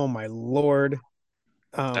kid. Yeah. Oh my Lord.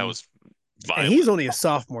 That was violent. And he's only a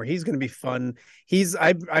sophomore. He's going to be fun.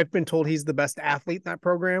 I've been told he's the best athlete in that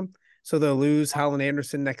program. So they'll lose Holland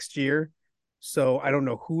Anderson next year. So I don't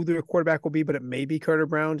know who their quarterback will be, but it may be Carter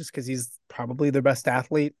Brown just because he's probably their best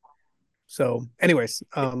athlete. So anyways,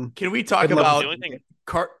 can we talk about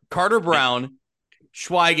Carter Brown,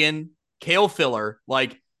 Schweigen, Kale Filler,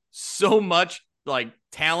 like so much like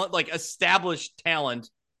talent, like established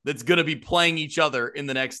talent that's going to be playing each other in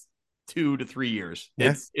the next 2 to 3 years.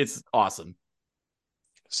 Yeah. It's awesome.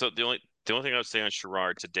 So the only thing I would say on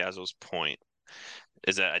Sherrard, to Dazzo's point,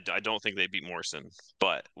 is that I don't think they beat Morrison,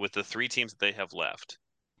 but with the 3 teams that they have left,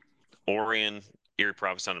 Orion, Erie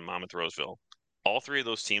Prophetstown, and Monmouth Roseville, all 3 of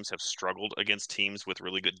those teams have struggled against teams with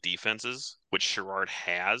really good defenses, which Sherrard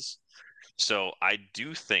has. So I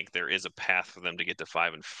do think there is a path for them to get to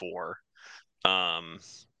 5-4.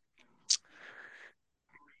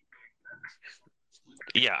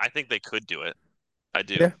 Yeah, I think they could do it. I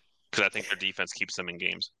do, because I think their defense keeps them in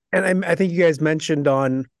games. And I think you guys mentioned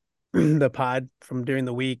on the pod from during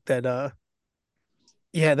the week that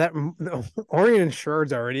that Orion and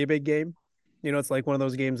Sherrard's already a big game. You know, it's like one of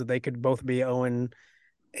those games that they could both be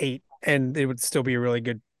 0-8, and it would still be a really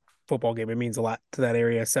good football game. It means a lot to that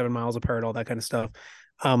area, 7 miles apart, all that kind of stuff.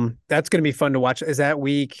 That's going to be fun to watch. Is that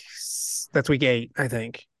that's week 8, I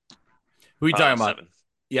think. Who are you talking about? 7.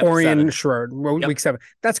 Yep, Orion and Sherrard, week 7.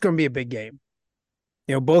 That's going to be a big game.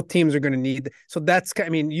 You know, both teams are going to need. So that's, I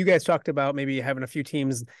mean, you guys talked about maybe having a few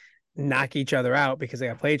teams knock each other out because they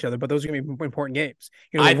got to play each other, but those are going to be important games.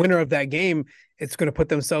 You know, the winner of that game, it's going to put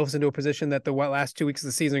themselves into a position that the last 2 weeks of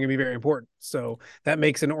the season are going to be very important. So that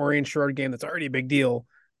makes an Orion Sherrard game that's already a big deal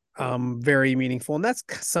very meaningful. And that's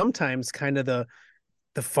sometimes kind of the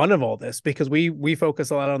fun of all this, because we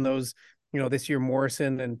focus a lot on those, you know, this year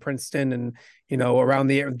Morrison and Princeton and, you know, around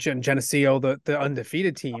the Geneseo, the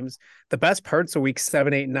undefeated teams. The best parts of week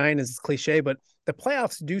 7, 8, 9 is cliche, but the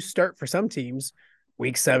playoffs do start for some teams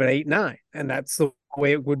week 7, 8, 9. And that's the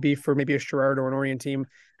way it would be for maybe a Sherrard or an Orion team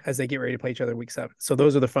as they get ready to play each other in week 7. So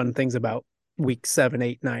those are the fun things about week 7,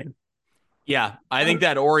 8, 9. Yeah. I think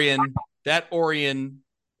that Orion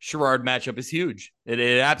Sherrard matchup is huge. It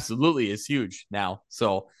absolutely is huge now.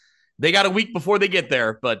 So they got a week before they get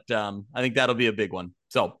there, but I think that'll be a big one.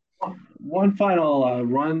 So one final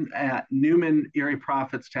run at Newman Erie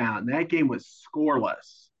Prophetstown. That game was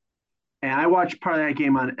scoreless, and I watched part of that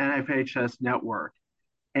game on NFHS Network,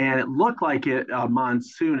 and it looked like a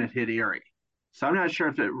monsoon had hit Erie. So I'm not sure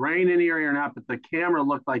if it rained in Erie or not, but the camera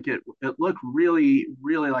looked like it looked really,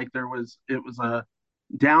 really like it was a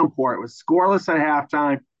downpour. It was scoreless at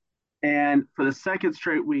halftime. And for the second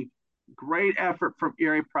straight week, great effort from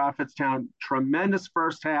Erie Prophetstown. Tremendous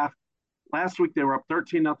first half. Last week they were up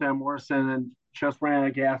 13-0 on Morrison and just ran out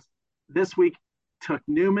of gas. This week took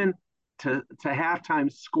Newman to halftime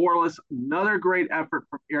scoreless. Another great effort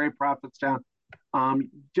from Erie Prophetstown.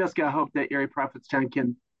 Just got to hope that Erie Prophetstown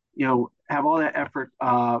can, have all that effort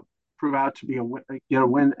prove out to be a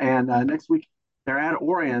win. And next week they're at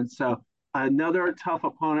Orion, so another tough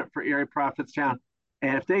opponent for Erie Prophetstown.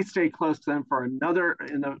 And if they stay close to them for another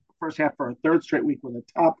in the first half for a third straight week with a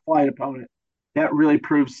top flight opponent, that really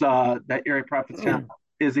proves that Erie Prophetstown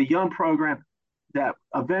is a young program that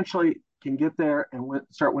eventually can get there and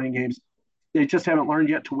start winning games. They just haven't learned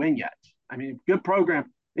yet to win yet. I mean, good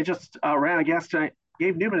program. They just ran out of gas tonight.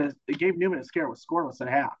 Gave Newman a scare with scoreless at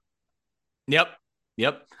half. Yep.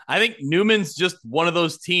 I think Newman's just one of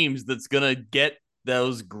those teams that's gonna get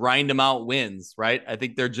those grind them out wins, right? I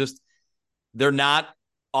think they're not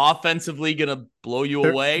offensively gonna blow you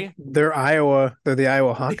away. They're Iowa. They're the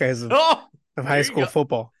Iowa Hawkeyes of high school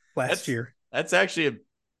football year. That's actually a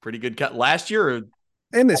pretty good cut. Last year or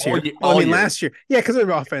and this year. Year. Last year. Yeah, because they're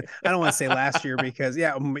offense. I don't want to say last year because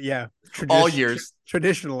all years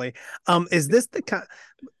traditionally. Is this the kind?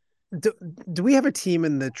 Do we have a team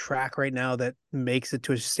in the track right now that makes it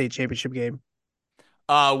to a state championship game?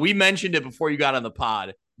 We mentioned it before you got on the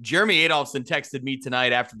pod. Jeremy Adolphson texted me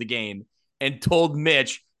tonight after the game and told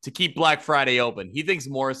Mitch to keep Black Friday open. He thinks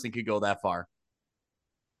Morrison could go that far.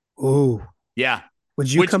 Ooh. Yeah.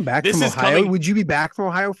 Would you come back from Ohio? Would you be back from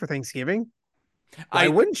Ohio for Thanksgiving? Why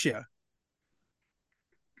wouldn't you?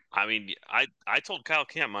 I mean, I told Kyle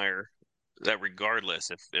Kampmeyer that regardless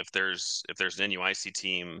if there's an NUIC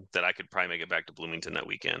team that I could probably make it back to Bloomington that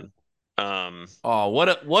weekend.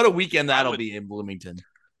 What a weekend that'll be in Bloomington.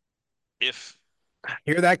 If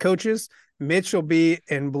hear that, coaches, Mitch will be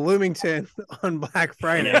in Bloomington on Black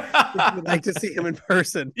Friday. If you'd like to see him in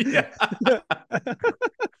person. Yeah.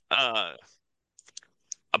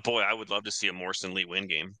 Boy, I would love to see a Morrison Lee win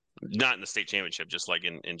game. Not in the state championship, just like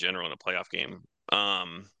in general in a playoff game.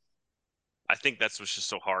 I think that's what's just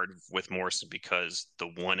so hard with Morrison because the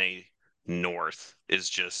 1A North is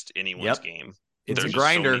just anyone's game. It's There's a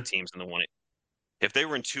grinder. So many teams in the 1A. If they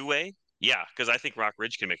were in 2A, yeah, because I think Rock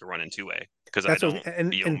Ridge can make a run in 2A. Because I don't.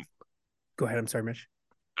 Go ahead. I'm sorry, Mitch.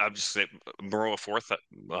 I'm just saying, Maroa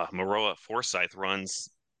Forsyth runs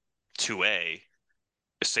 2A.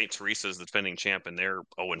 St. Teresa's the defending champ, and they're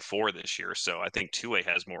 0-4 this year. So I think 2A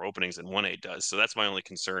has more openings than 1A does. So that's my only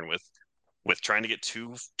concern with trying to get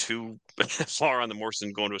too far on the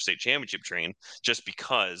Morrison going to a state championship train, just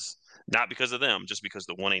because, not because of them, just because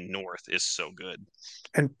the 1A North is so good.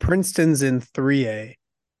 And Princeton's in 3A.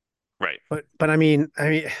 Right. But I mean,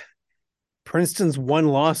 Princeton's won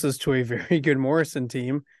losses to a very good Morrison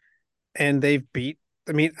team, and they've beat.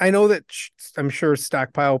 I mean, I know that I'm sure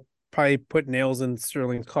Stockpile probably put nails in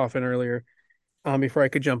Sterling's coffin earlier, before I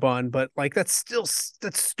could jump on, but like that's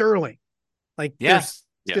Sterling. Like that's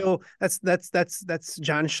John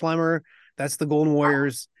Schlemmer. That's the Golden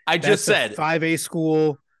Warriors. I just said 5A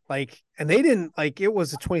school. Like, and they didn't like it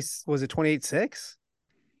was 28-6.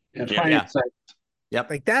 Yeah. Yep.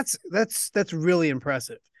 Like that's really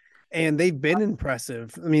impressive. And they've been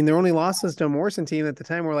impressive. I mean, their only losses to a Morrison team at the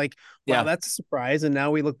time were like, wow, that's a surprise. And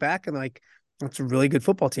now we look back and like, it's a really good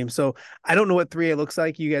football team. So I don't know what 3A looks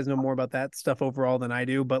like. You guys know more about that stuff overall than I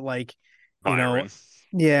do, but like,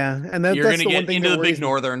 yeah. And you're going to get into the Big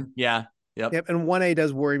Northern. Yeah. Yep. And 1A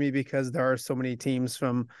does worry me because there are so many teams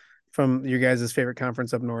from your guys' favorite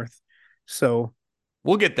conference up north. So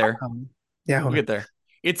we'll get there. We'll get there.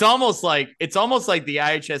 It's almost like the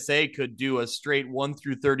IHSA could do a straight 1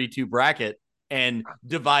 through 32 bracket and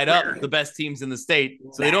divide up the best teams in the state.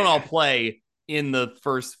 So they don't all play in the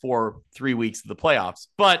first 3 weeks of the playoffs,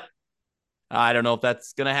 but I don't know if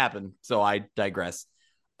that's going to happen. So I digress.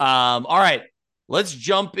 All right, let's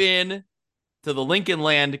jump in to the Lincoln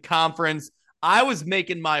Land Conference. I was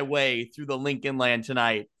making my way through the Lincoln Land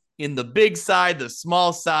tonight in the big side, the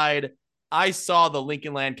small side. I saw the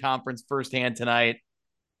Lincoln Land Conference firsthand tonight.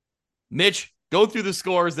 Mitch, go through the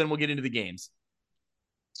scores, then we'll get into the games.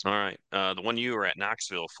 All right. The one you were at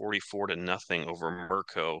Knoxville, 44-0 over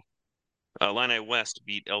Merco. Illini West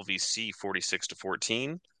beat LVC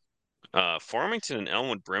 46-14. Farmington and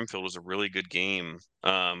Elmwood Brimfield was a really good game.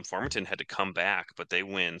 Farmington had to come back, but they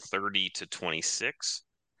win 30-26.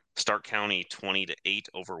 Stark County 20-8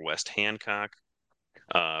 over West Hancock.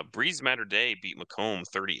 Breeze Matter Day beat Macomb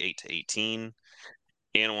 38-18.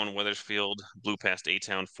 Anawan Weathersfield blew past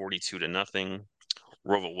A-Town 42-0.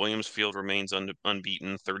 Roval Williamsfield remains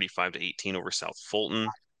unbeaten 35-18 over South Fulton.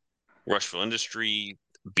 Rushville Industry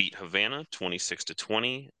beat Havana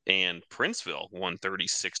 26-20, and Princeville won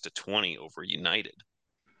 36-20 over United.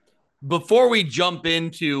 Before we jump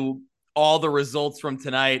into all the results from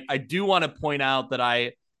tonight, I do want to point out that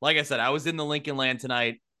like I said, I was in the Lincoln Land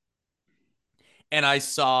tonight, and I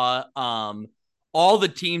saw all the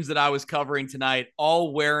teams that I was covering tonight,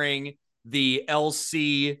 all wearing the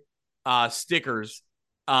LC stickers,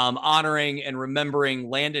 honoring and remembering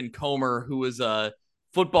Landon Comer, who was a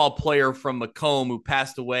football player from Macomb who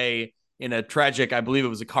passed away in a tragic, I believe it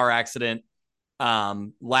was a car accident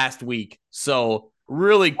last week. So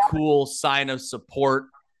really cool sign of support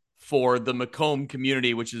for the Macomb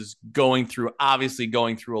community, which is obviously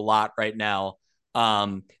going through a lot right now.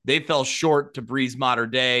 They fell short to Breeze Mater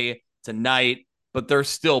Day tonight, but they're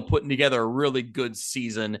still putting together a really good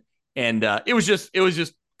season. And it was just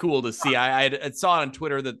cool to see. I saw on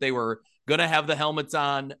Twitter that they were going to have the helmets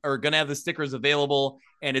on, or going to have the stickers available.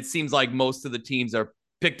 And it seems like most of the teams are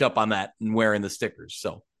picked up on that and wearing the stickers.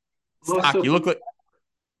 So, Stock, you look like.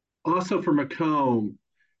 Also for Macomb,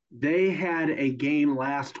 they had a game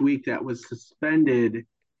last week that was suspended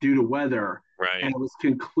due to weather, right? And it was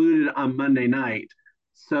concluded on Monday night.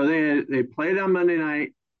 So they played on Monday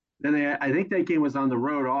night. Then I think that game was on the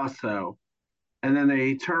road also, and then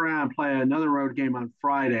they turn around and play another road game on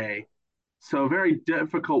Friday. So a very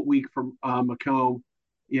difficult week for Macomb,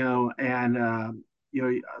 and our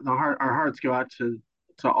hearts go out to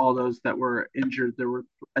all those that were injured.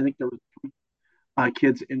 I think there were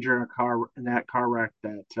kids injured in that car wreck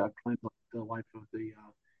that claimed the life of the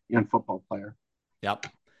young football player. Yep.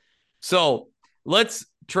 So let's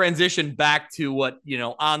transition back to what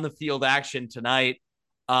on the field action tonight.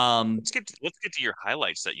 Let's get to your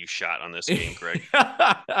highlights that you shot on this game, Greg.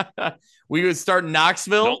 We would start in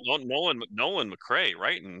Knoxville. Nolan McCray,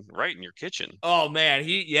 right in your kitchen. Oh man,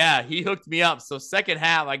 he hooked me up. So second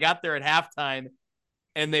half, I got there at halftime,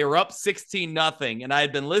 and they were up 16-0, and I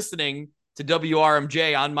had been listening to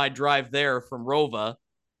WRMJ on my drive there from Rova,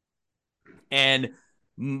 and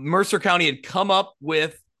Mercer County had come up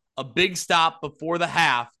with a big stop before the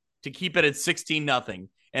half to keep it at 16-0.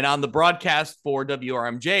 And on the broadcast for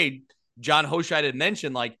WRMJ, John Hoshide had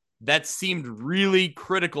mentioned that seemed really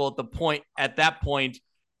critical at that point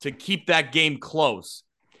to keep that game close.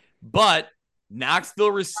 But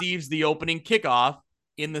Knoxville receives the opening kickoff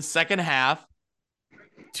in the second half.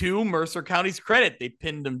 To Mercer County's credit, they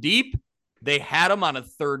pinned them deep. They had them on a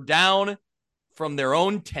third down from their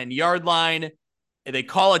own 10-yard line. And they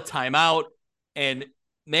call a timeout. And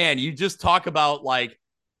man, you just talk about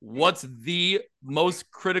what's the most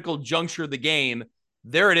critical juncture of the game.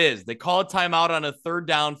 There it is. They call a timeout on a third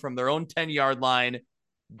down from their own 10-yard line,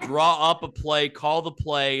 draw up a play, call the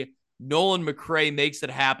play. Nolan McCray makes it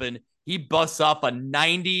happen. He busts off a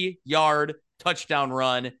 90-yard touchdown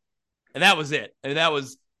run, and that was it. And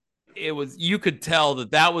you could tell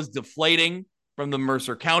that was deflating from the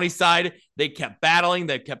Mercer County side. They kept battling.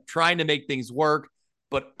 They kept trying to make things work,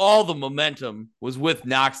 but all the momentum was with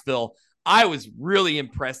Knoxville. I was really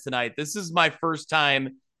impressed tonight. This is my first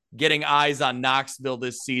time getting eyes on Knoxville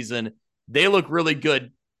this season. They look really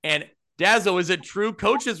good. And Dazzo, is it true?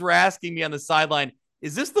 Coaches were asking me on the sideline,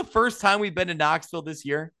 is this the first time we've been to Knoxville this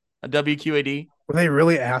year on WQAD? Were they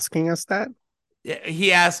really asking us that?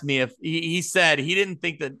 He asked me if he said he didn't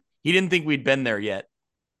think we'd been there yet.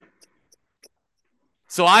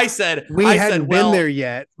 So I said we hadn't been there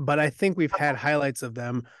yet, but I think we've had highlights of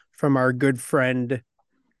them from our good friend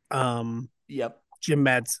Jim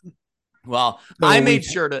Madsen. Well, so I made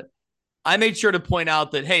sure to point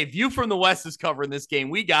out that, hey, View from the West is covering this game.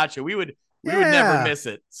 We got you. We would never miss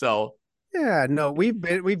it. So yeah, no, we've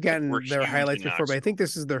gotten their highlights before, but I think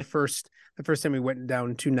this is the first time we went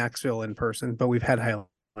down to Knoxville in person, but we've had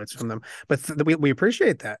highlights from them. But we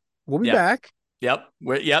appreciate that. We'll be back.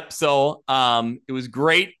 Yep. So it was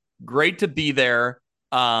great to be there.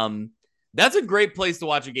 That's a great place to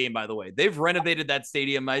watch a game, by the way. They've renovated that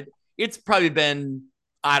stadium. It's probably been,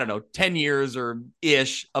 10 years or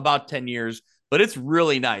ish, about 10 years, but it's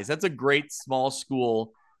really nice. That's a great small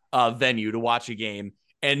school venue to watch a game.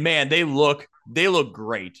 And man, they look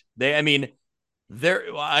great. I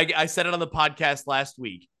said it on the podcast last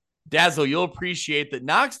week. Dazzle, you'll appreciate that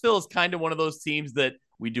Knoxville is kind of one of those teams that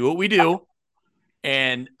we do what we do.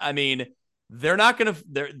 And I mean, they're not going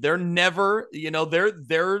to, they're never,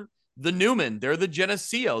 they're the Newman, they're the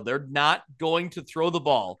Geneseo. They're not going to throw the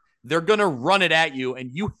ball. They're going to run it at you,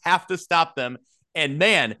 and you have to stop them. And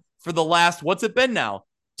man, for the last, what's it been now?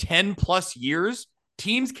 10 plus years,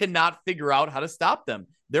 teams cannot figure out how to stop them.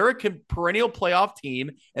 They're a perennial playoff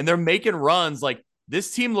team, and they're making runs. Like,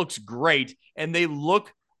 this team looks great, and they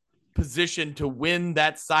look positioned to win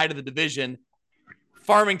that side of the division.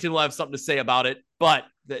 Farmington will have something to say about it, but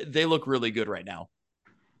they look really good right now.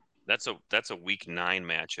 That's a week 9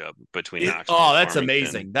 matchup between Knoxville. Oh, and that's Farmington.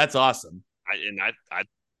 amazing. That's awesome.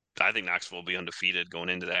 I think Knoxville will be undefeated going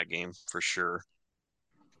into that game for sure.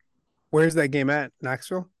 Where's that game at?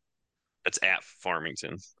 Knoxville? It's at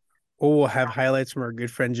Farmington. Oh, we'll have highlights from our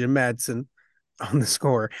good friend Jim Madsen on the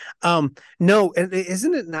score. No,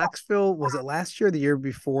 isn't it Knoxville? Was it last year or the year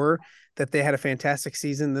before that they had a fantastic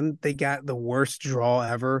season? Then they got the worst draw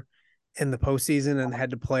ever in the postseason and had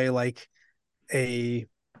to play like a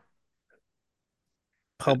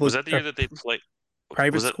public. Was that the year that they played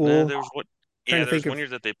private was it, school? There was what? Yeah, there was one year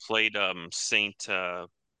that they played Saint.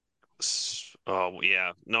 Oh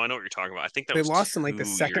yeah, no, I know what you're talking about. I think that they was lost in like the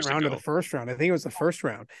second round ago. or the first round. I think it was the first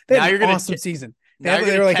round. They had an awesome season.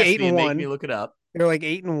 They were like 8-1. Make me look it up. They were like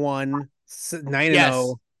 8-1,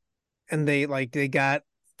 9-0, and they got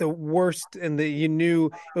the worst. And you knew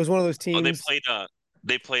it was one of those teams. Oh,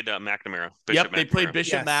 they played McNamara. Bishop McNamara. They played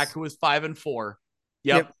Bishop Mac, who was 5-4.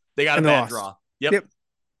 Yep. They got a bad draw. Yep.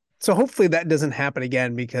 So hopefully that doesn't happen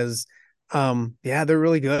again because, they're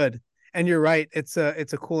really good. And you're right. It's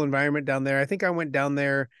a cool environment down there. I think I went down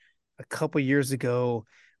there a couple years ago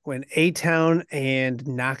when A-Town and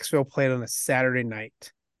Knoxville played on a Saturday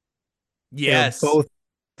night. Yes. Both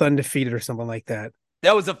undefeated or something like that.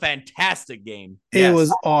 That was a fantastic game. It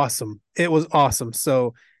was awesome.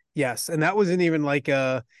 So yes. And that wasn't even like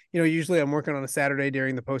usually I'm working on a Saturday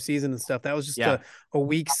during the postseason and stuff. That was just a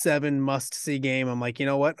week 7 must see game. I'm like, you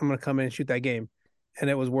know what? I'm going to come in and shoot that game. And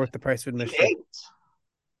it was worth the price of admission.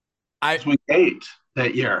 Week 8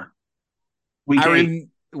 that year. Week 8.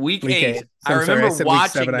 I remember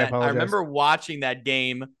watching that. I remember watching that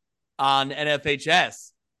game on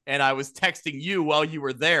NFHS, and I was texting you while you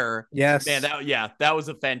were there. Yes, man. That was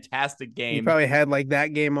a fantastic game. You probably had like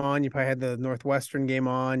that game on. You probably had the Northwestern game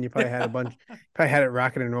on. You probably had a bunch. Probably had it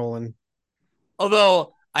rocking and rolling.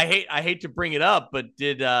 Although I hate to bring it up, but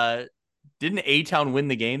didn't A-Town win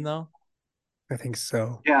the game though? I think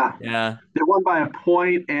so. Yeah. They won by a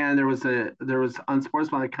point, and there was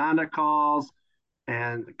unsportsmanlike conduct calls,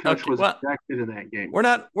 and the coach was ejected in that game.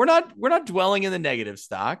 We're not dwelling in the negative,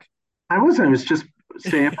 Stock. I wasn't. I was just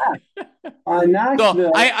saying that.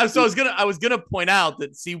 Knoxville. I was gonna point out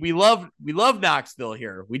that we love Knoxville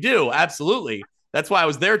here. We do, absolutely. That's why I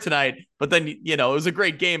was there tonight. But then, it was a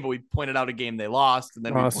great game, but we pointed out a game they lost. And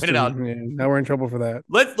then we pointed out. Yeah, now we're in trouble for that.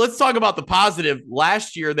 Let's talk about the positive.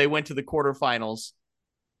 Last year, they went to the quarterfinals.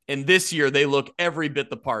 And this year, they look every bit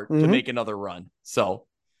the part to make another run. So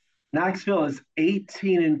Knoxville is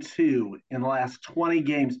 18-2 in the last 20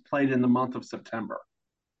 games played in the month of September.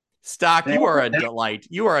 Stock, you are a delight.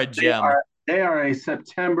 You are a gem. They are a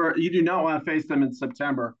September. You do not want to face them in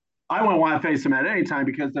September. I wouldn't want to face them at any time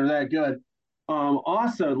because they're that good.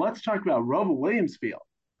 Also, let's talk about Robo Williamsfield.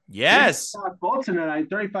 Yes. Bolton tonight,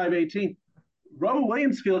 35-18. Robo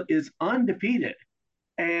Williamsfield is undefeated,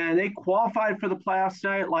 and they qualified for the playoffs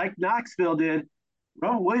tonight like Knoxville did.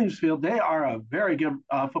 Robo Williamsfield, they are a very good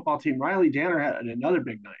football team. Riley Danner had another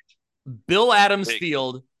big night. Bill Adams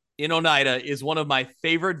Field in Oneida is one of my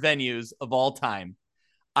favorite venues of all time.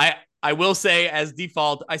 I will say, as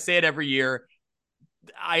default, I say it every year,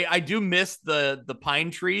 I do miss the pine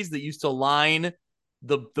trees that used to line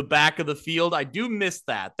the back of the field. I do miss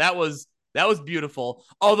that. That was beautiful.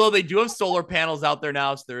 Although they do have solar panels out there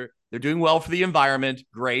now, so they're doing well for the environment.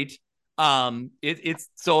 Great. It's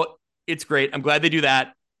great. I'm glad they do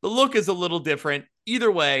that. The look is a little different.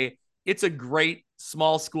 Either way, it's a great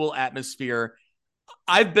small school atmosphere.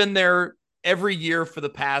 I've been there every year for the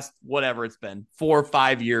past, whatever it's been, 4 or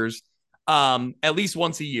 5 years, at least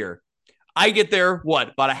once a year. I get there,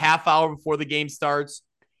 about a half hour before the game starts.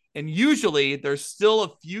 And usually there's still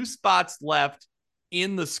a few spots left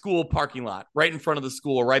in the school parking lot, right in front of the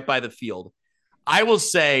school, right by the field. I will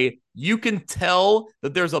say you can tell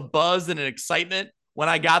that there's a buzz and an excitement when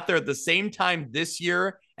I got there at the same time this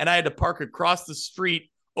year, and I had to park across the street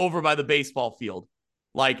over by the baseball field.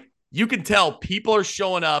 Like, you can tell people are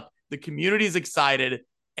showing up, the community's excited,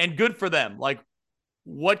 and good for them. Like,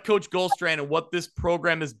 what Coach Goldstrand and what this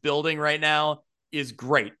program is building right now is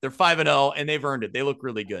great. They're 5-0, and they've earned it. They look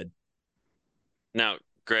really good. Now,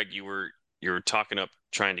 Greg, you were you're talking up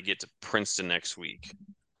trying to get to Princeton next week.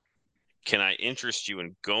 Can I interest you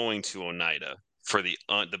in going to Oneida for the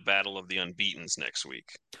battle of the unbeatens next week?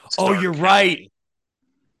 You're right.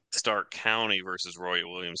 Stark County versus Royal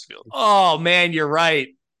Williamsfield. Oh man, you're right.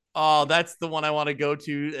 Oh, that's the one I want to go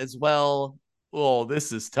to as well. Oh,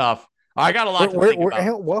 this is tough. I got a lot to think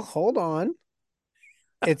about. Well, hold on.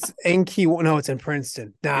 It's in No, it's in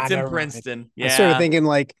Princeton. Nah, it's in never Princeton. Mind. Yeah. I started thinking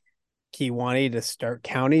like Kewanee to Stark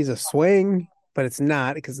County's a swing, but it's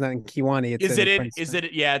not because it's not in Kewanee. It's in Princeton. Is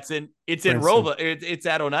it? Yeah, it's in Princeton. Rova. It's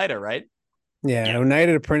at Oneida, right? Yeah,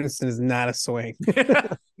 Oneida to Princeton is not a swing.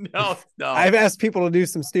 No. I've asked people to do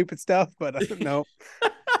some stupid stuff, but no.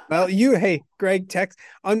 Well, hey, Greg, text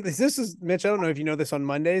on this is Mitch. I don't know if you know this on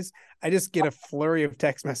Mondays. I just get a flurry of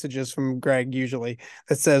text messages from Greg usually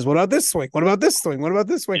that says, "What about this swing? What about this swing? What about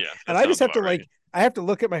this swing?" Yeah, and I just have to I have to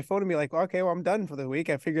look at my phone and be like, okay, well, I'm done for the week.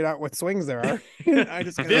 I figured out what swings there are. I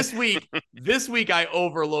just this week I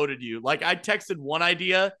overloaded you. Like I texted one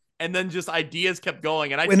idea and then just ideas kept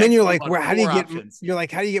going. And then you're like, how do you get? You're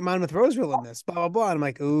like, how do you get Monmouth Roseville in this? Blah blah blah. And I'm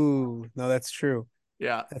like, ooh, no, that's true.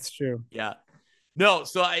 Yeah, that's true. Yeah, no.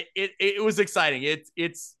 So it was exciting.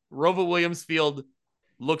 It's Rova Williamsfield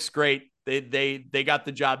looks great. They got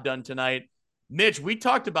the job done tonight. Mitch, we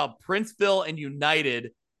talked about Princeville and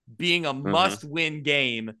United being a must-win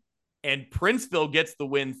game, and Princeville gets the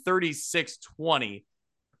win 36-20.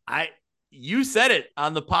 You said it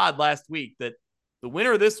on the pod last week that the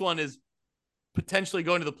winner of this one is potentially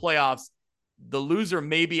going to the playoffs. The loser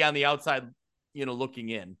may be on the outside, looking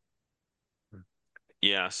in.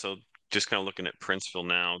 Yeah, so just kind of looking at Princeville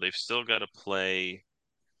now, they've still got to play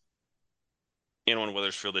in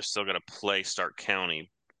Wethersfield. They've still got to play Stark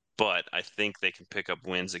County, but I think they can pick up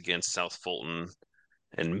wins against South Fulton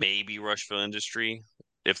and maybe Rushville Industry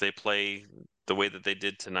if they play the way that they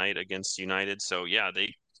did tonight against United. So yeah,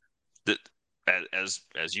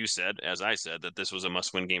 as you said, as I said, that this was a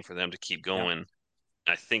must-win game for them to keep going.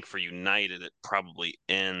 Yeah. I think for United, it probably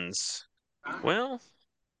ends. Well,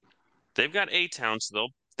 they've got A-Town, so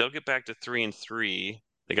they'll get back to 3-3.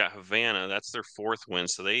 They got Havana, that's their fourth win,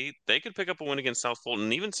 so they could pick up a win against South Fulton.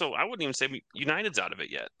 And even so, I wouldn't even say United's out of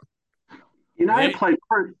it yet. United played.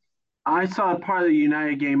 I saw part of the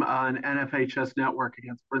United game on NFHS Network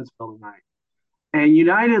against Princeville tonight, and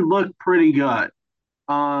United looked pretty good.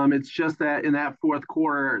 It's just that in that fourth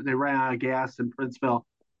quarter, they ran out of gas, and Princeville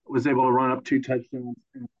was able to run up 2 touchdowns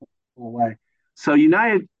and pull away. So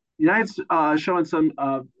United's showing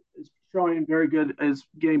very good, is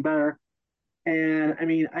getting better. And I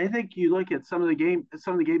mean, I think you look at some of the games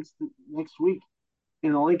next week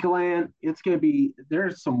in the Lincoln Land, it's going to be,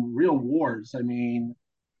 there's some real wars. I mean,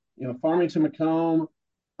 Farmington Macomb,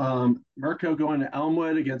 Merco going to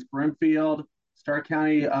Elmwood against Brimfield, Stark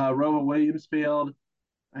County, Rova Williamsfield.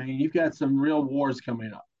 I mean, you've got some real wars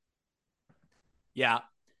coming up. Yeah.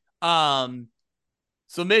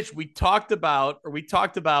 So Mitch, we talked about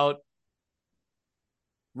Rova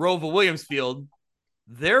Williamsfield.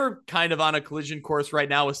 They're kind of on a collision course right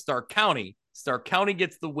now with Stark County. Stark County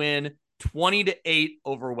gets the win 20-8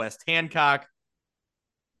 over West Hancock.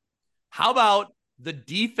 How about the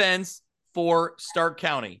defense for Stark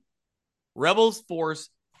County? Rebels force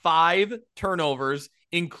 5 turnovers,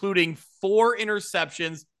 including 4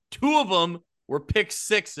 interceptions. 2 of them were pick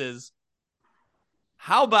sixes.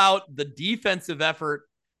 How about the defensive effort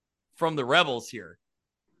from the Rebels here?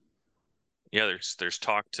 Yeah, there's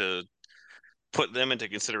talk to put them into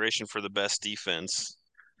consideration for the best defense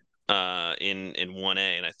in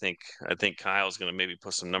 1A, and I think Kyle's going to maybe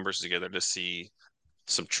put some numbers together to see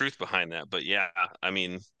some truth behind that. But yeah, I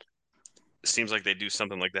mean, it seems like they do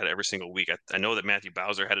something like that every single week. I know that Matthew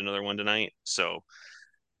Bowser had another one tonight, so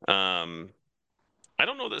I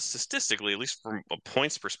don't know that statistically, at least from a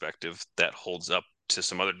points perspective, that holds up to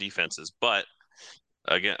some other defenses. But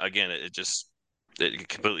again, it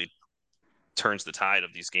completely turns the tide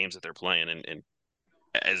of these games that they're playing, and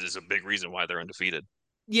as is a big reason why they're undefeated.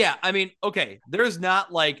 Yeah, I mean, okay, there's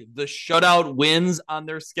not like the shutout wins on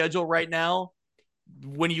their schedule right now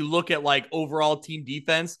when you look at like overall team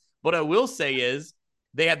defense. What I will say is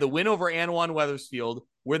they had the win over Anawan Wethersfield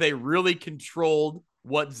where they really controlled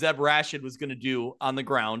what Zeb Rashid was going to do on the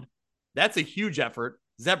ground. That's a huge effort.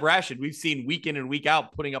 Zeb Rashid, we've seen week in and week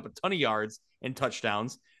out putting up a ton of yards and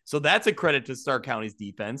touchdowns. So that's a credit to Stark County's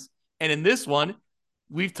defense. And in this one,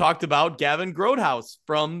 we've talked about Gavin Grodhouse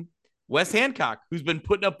from West Hancock, who's been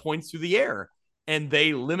putting up points through the air. And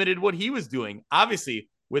they limited what he was doing, obviously,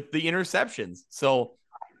 with the interceptions. So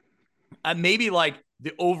maybe like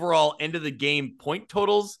the overall end of the game point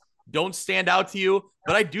totals don't stand out to you.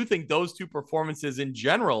 But I do think those 2 performances in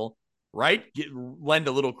general right? Lend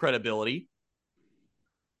a little credibility.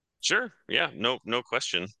 Sure. Yeah. No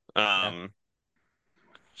question. To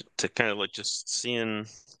kind of like just seeing,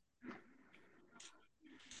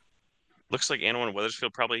 looks like Annawan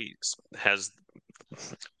Weathersfield probably has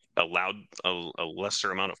allowed a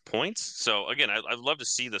lesser amount of points. So again, I'd love to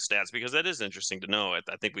see the stats because that is interesting to know. I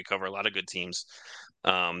think we cover a lot of good teams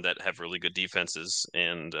that have really good defenses,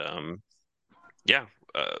 and yeah,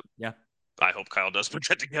 Yeah. I hope Kyle does put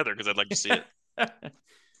that together because I'd like to see it.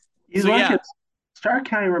 You So, look yeah. at Stark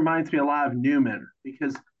County reminds me a lot of Newman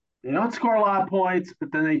because they don't score a lot of points,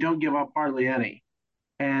 but then they don't give up hardly any.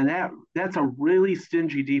 And that's a really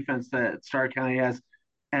stingy defense that Stark County has.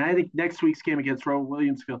 And I think next week's game against Robo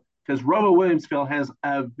Williamsville, because Robo Williamsville has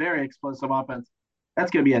a very explosive offense,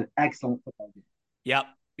 that's going to be an excellent football game. Yep.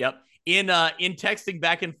 In texting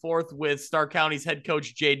back and forth with Stark County's head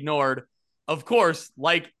coach Jade Nord, of course,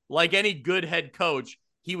 like any good head coach,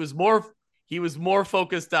 he was more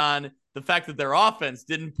focused on the fact that their offense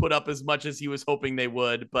didn't put up as much as he was hoping they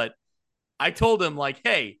would. But I told him, like,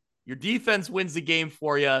 hey, your defense wins the game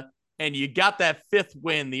for you, and you got that fifth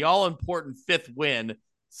win, the all-important fifth win.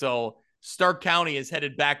 So Stark County is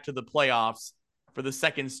headed back to the playoffs for the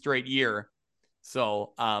second straight year.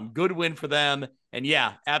 So good win for them. And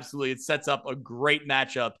yeah, absolutely, it sets up a great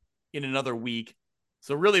matchup in another week.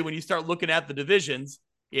 So really, when you start looking at the divisions,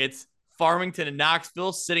 it's Farmington and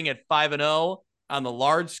Knoxville sitting at 5-0 on the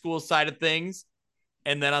large school side of things.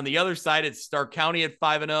 And then on the other side, it's Stark County at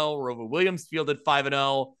 5-0, Rover Williamsfield at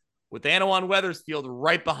 5-0, with Annawan Weathersfield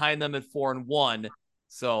right behind them at 4-1.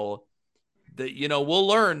 So we'll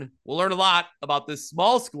learn a lot about this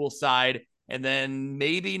small school side, and then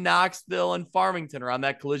maybe Knoxville and Farmington are on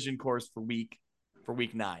that collision course for week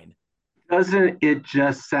 9. Doesn't it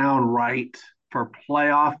just sound right for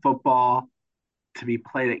playoff football to be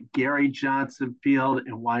played at Gary Johnson Field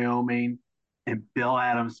in Wyoming and Bill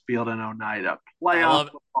Adams Field in Oneida? Playoff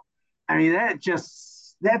football. I mean, that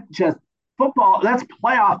just football. That's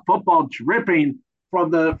playoff football dripping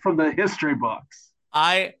from the history books.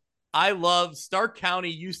 I love Stark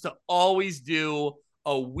County used to always do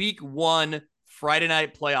a week 1 Friday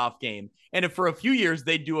night playoff game. And for a few years,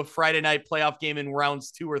 they'd do a Friday night playoff game in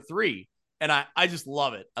rounds 2 or 3. And I just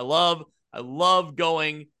love it. I love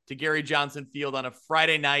going to Gary Johnson Field on a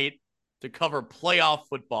Friday night to cover playoff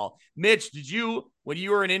football. Mitch, when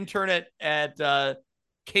you were an intern at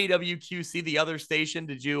KWQC, the other station,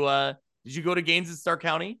 did you go to games in Stark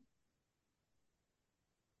County?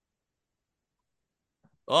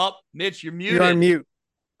 Oh, Mitch, you're muted. You're on mute.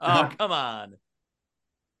 Oh, come on.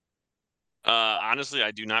 Honestly, I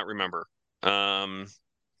do not remember. I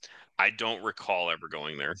don't recall ever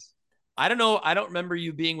going there. I don't know. I don't remember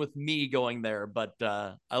you being with me going there, but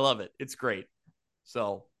I love it. It's great.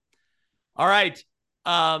 So, all right.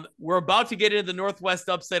 We're about to get into the Northwest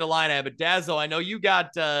Upstate Illini, but Dazzo, I know you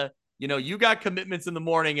got commitments in the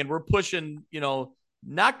morning, and we're pushing,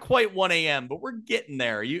 not quite 1 a.m., but we're getting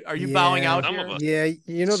there. Are you bowing out some here? of us. Yeah,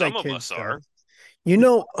 Some that of kid us stuff. are.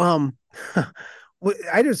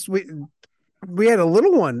 We had a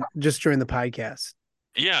little one just during the podcast.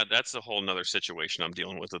 Yeah, that's a whole nother situation I'm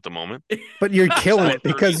dealing with at the moment. But you're killing it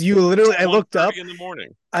because you literally, I looked up in the morning.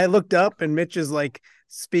 And Mitch is like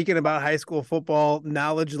speaking about high school football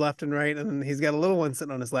knowledge left and right. And he's got a little one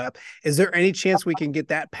sitting on his lap. Is there any chance we can get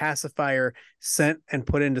that pacifier sent and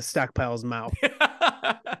put into Stockpile's mouth?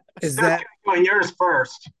 Is that going yours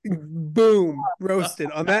first? Boom,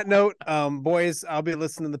 roasted. On that note, boys, I'll be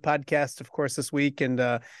listening to the podcast, of course, this week,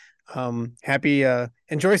 and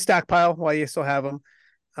enjoy Stockpile while you still have them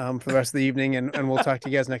for the rest of the evening, and we'll talk to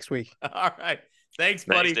you guys next week. All right. Thanks,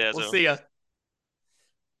 buddy. Thanks, we'll see you.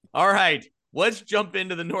 All right. Let's jump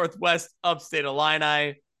into the Northwest Upstate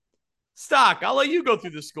Illini. Stock, I'll let you go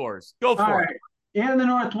through the scores. Go for it. In the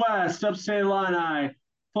Northwest Upstate Illini,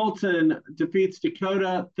 Fulton defeats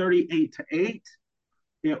Dakota 38-8.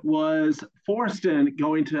 It was Forston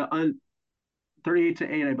going to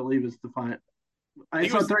 38-8, I believe is the final. I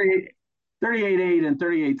saw 38-8 and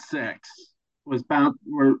 38-6 was bound.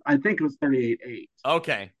 I think it was 38-8.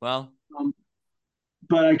 Okay, well,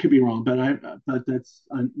 but I could be wrong. But that's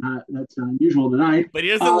not unusual tonight. But he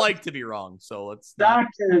doesn't like to be wrong, so let's.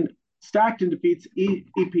 Stockton defeats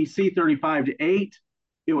EPC 35-8.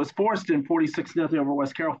 It was Forston 46-0 over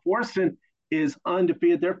West Carroll. Forston is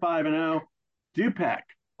undefeated; they're 5-0. Dupec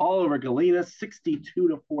all over Galena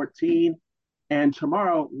 62-14. And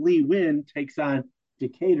tomorrow, Lee Wynn takes on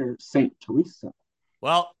Decatur St. Teresa.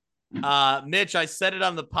 Well, Mitch, I said it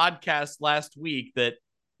on the podcast last week that,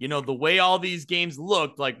 the way all these games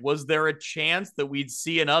looked, like, was there a chance that we'd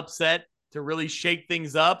see an upset to really shake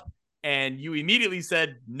things up? And you immediately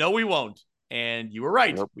said, no, we won't. And you were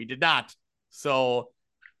right. Nope. We did not. So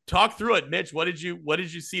talk through it, Mitch. What did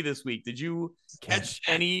you see this week? Did you catch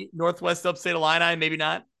any Northwest Upstate Illini? Maybe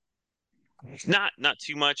not. Not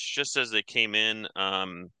too much. Just as they came in,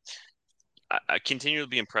 I continue to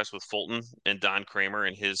be impressed with Fulton and Don Kramer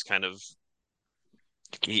and his kind of.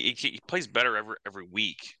 He plays better every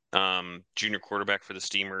week. Junior quarterback for the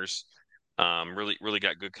Steamers. Really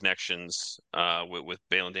got good connections with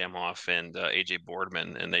Balin Damhoff and AJ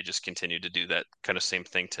Boardman, and they just continue to do that kind of same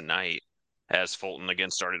thing tonight. As Fulton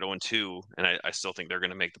again started 0-2, and I still think they're going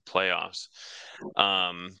to make the playoffs.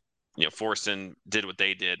 Forreston did what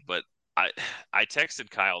they did, but I texted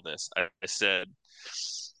Kyle this. I said,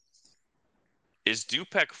 "Is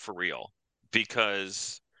Dupek for real?"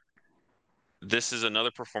 Because this is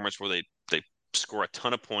another performance where they score a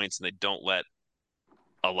ton of points and they don't let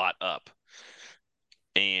a lot up.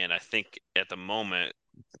 And I think at the moment,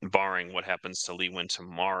 barring what happens to Lee Win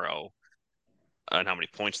tomorrow and how many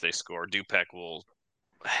points they score, Dupek will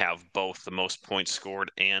have both the most points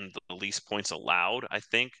scored and the least points allowed, I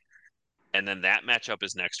think. And then that matchup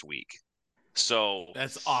is next week. So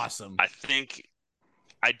that's awesome.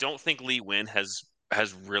 I don't think Lee Win has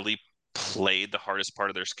really played the hardest part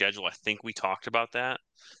of their schedule. I think we talked about that.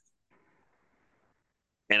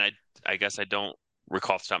 And I guess I don't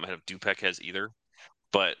recall off the top of my head if Dupek has either.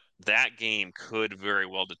 But that game could very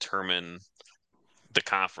well determine the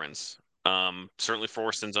conference. Certainly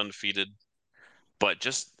Forreston's undefeated, but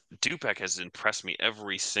just Dupek has impressed me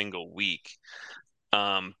every single week.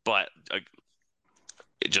 But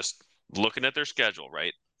just looking at their schedule,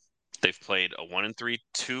 right? They've played a 1-3,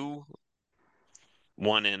 2,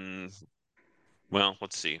 1 in. Well,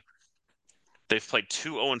 let's see. They've played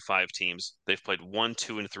 2 0-5 teams. They've played 1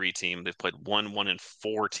 2-3 team. They've played 1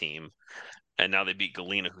 1-4 team, and now they beat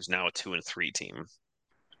Galena, who's now a 2-3 team.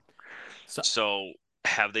 So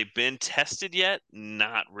have they been tested yet?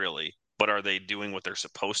 Not really. But are they doing what they're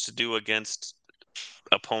supposed to do against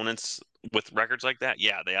opponents with records like that?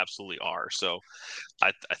 Yeah, they absolutely are. So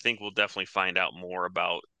I think we'll definitely find out more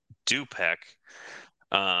about Dupek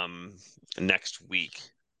next week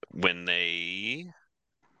when they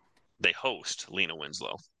host Lena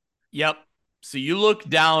Winslow. Yep. So you look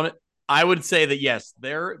down, I would say that yes,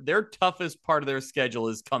 their toughest part of their schedule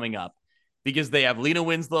is coming up because they have Lena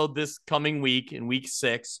Winslow this coming week in week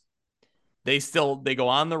 6. They go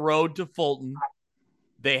on the road to Fulton.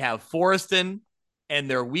 They have Forreston, and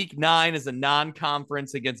their week 9 is a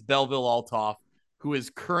non-conference against Belleville Altoff, who is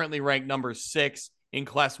currently ranked number 6 in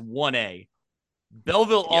Class 1A.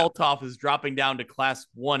 Belleville Altoff is dropping down to Class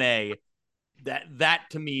 1A. That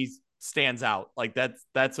to me stands out. Like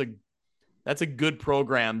that's a good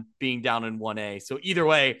program being down in 1A. So either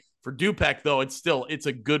way, for Dupek though, it's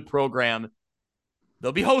a good program.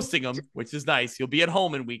 They'll be hosting them, which is nice. You'll be at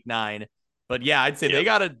home in week 9. But yeah, I'd say they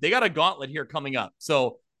got a gauntlet here coming up.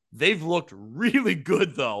 So they've looked really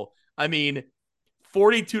good though. I mean,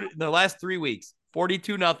 42 in their last 3 weeks,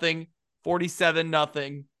 42-0,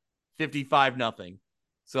 47-0, 55-0.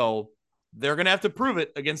 So they're going to have to prove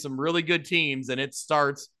it against some really good teams. And it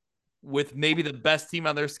starts with maybe the best team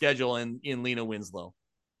on their schedule in Lena Winslow.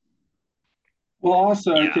 Well,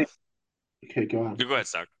 also, I think. Okay, go on. You go ahead,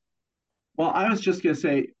 Stock. Well, I was just going to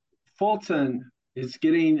say, Fulton's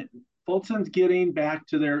getting back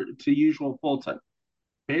to usual Fulton.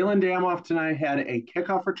 Balin Damhoff tonight had a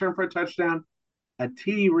kickoff return for a touchdown, a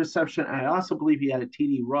TD reception. I also believe he had a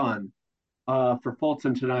TD run for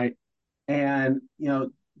Fulton tonight. And,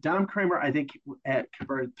 Dom Kramer, I think,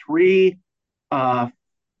 converted 3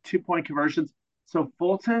 2-point conversions. So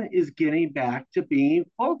Fulton is getting back to being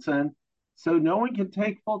Fulton. So no one can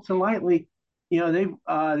take Fulton lightly. They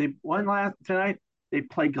won last tonight. They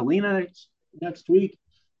play Galena next week,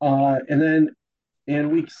 and then in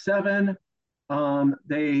week 7,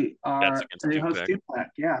 they host Dupek.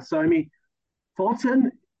 Yeah. So I mean,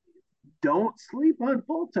 Fulton, don't sleep on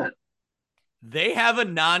Fulton. They have a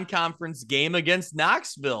non-conference game against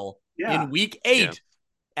Knoxville in week 8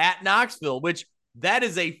 at Knoxville, which that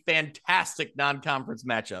is a fantastic non-conference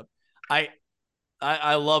matchup.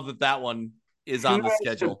 I love that one is on the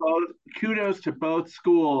schedule. Kudos to both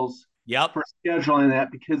schools for scheduling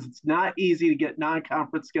that, because it's not easy to get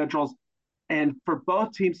non-conference schedules. And for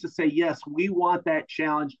both teams to say, yes, we want that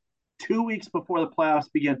challenge 2 weeks before the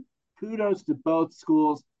playoffs begin. Kudos to both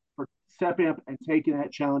schools for stepping up and taking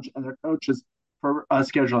that challenge, and their coaches for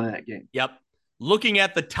scheduling that game. Yep. Looking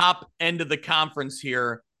at the top end of the conference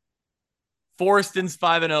here, Forreston's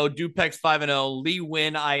 5-0, Dupek's 5-0. Lee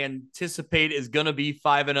Win, I anticipate, is going to be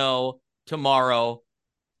 5-0 tomorrow.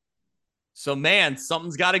 So, man,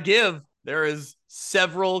 something's got to give. there is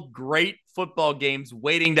several great football games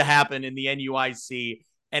waiting to happen in the NUIC,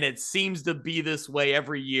 and it seems to be this way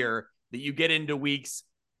every year that you get into weeks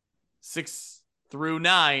 6 through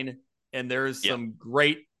 9, and there's some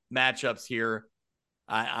great matchups here.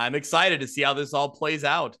 I'm excited to see how this all plays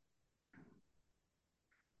out.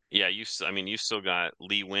 Yeah, you still got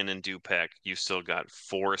Lee Win and Dupec. You still got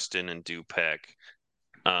Forston and Dupec.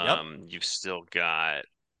 You've still got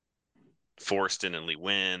Forston and Lee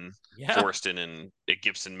Win. Yeah. Forston and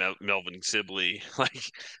Gibson Melvin Sibley. Like,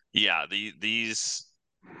 yeah, these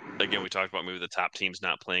again, we talked about maybe the top teams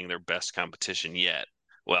not playing their best competition yet.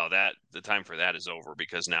 Well, that the time for that is over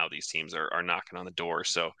because now these teams are knocking on the door.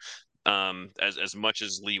 So, as much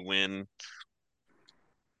as Lee Win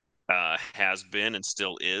has been and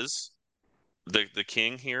still is the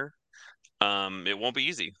king here, it won't be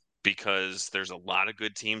easy because there's a lot of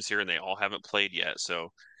good teams here and they all haven't played yet.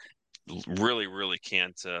 So, really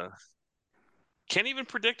can't even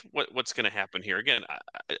predict what's going to happen here. Again,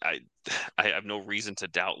 I have no reason to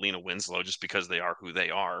doubt Lena Winslow just because they are who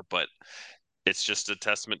they are, but it's just a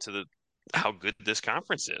testament to how good this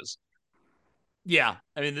conference is. Yeah,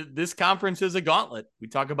 I mean, this conference is a gauntlet. We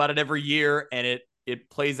talk about it every year, and it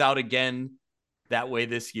plays out again that way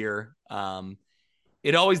this year.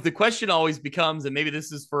 The question always becomes, and maybe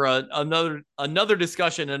this is for another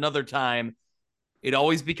discussion another time. It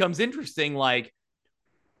always becomes interesting, like,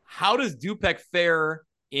 how does Dupec fare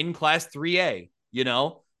in Class 3A? You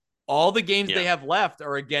know, all the games they have left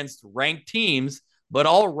are against ranked teams, but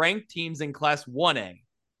all ranked teams in Class 1A.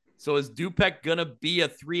 So is Dupec going to be a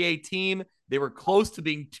 3A team? They were close to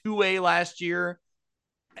being 2A last year.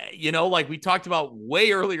 You know, like we talked about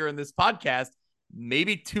way earlier in this podcast,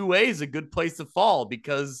 maybe 2A is a good place to fall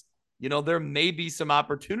because, you know, there may be some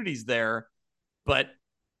opportunities there, but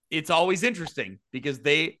it's always interesting because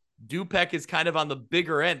Dupec is kind of on the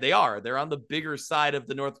bigger end. They're on the bigger side of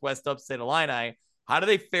the Northwest Upstate Illini. How do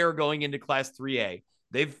they fare going into Class 3A?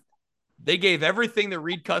 They gave everything that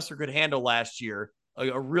Reed Custer could handle last year,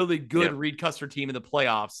 a really good Reed Custer team in the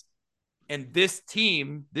playoffs. And this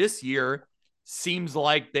team this year seems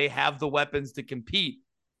like they have the weapons to compete.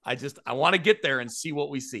 I want to get there and see what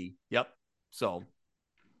we see. Yep. So,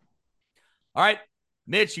 all right,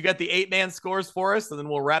 Mitch, you got the 8-man scores for us, and then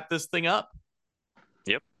we'll wrap this thing up.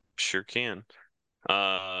 Yep, sure can.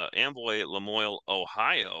 Amboy, Lamoille,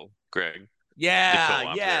 Ohio, Greg.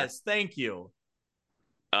 Yeah, yes, thank you.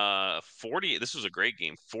 40. This was a great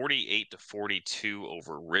game. 48-42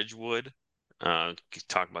 over Ridgewood.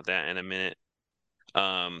 Talk about that in a minute.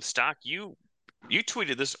 Stock, you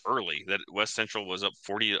tweeted this early that West Central was up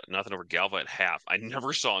 40-0 over Galva at half. I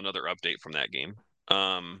never saw another update from that game.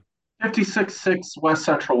 56-6 West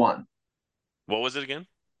Central won. What was it again?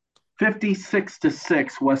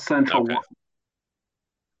 56-6 West Central won.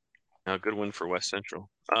 A good win for West Central.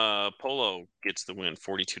 Polo gets the win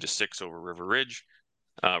 42-6 over River Ridge.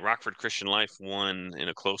 Rockford Christian Life won in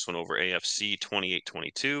a close one over AFC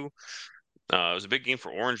 28-22. It was a big game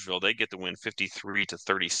for Orangeville. They get the win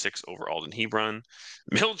 53-36 over Alden Hebron.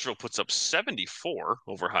 Milledgeville puts up 74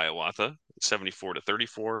 over Hiawatha,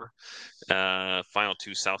 74-34. Final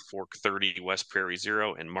two, South Fork 30, West Prairie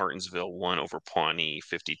 0, and Martinsville won over Pawnee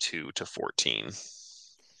 52-14.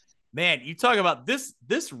 Man, you talk about this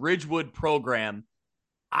Ridgewood program.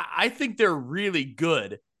 I think they're really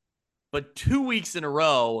good, but 2 weeks in a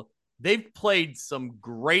row, they've played some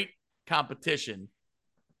great competition.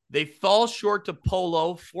 They fall short to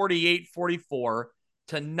Polo 48-44.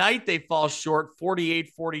 Tonight, they fall short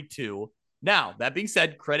 48-42. Now, that being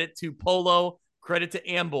said, credit to Polo, credit to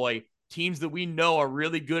Amboy, teams that we know are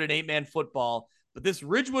really good at 8-man football. But this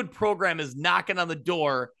Ridgewood program is knocking on the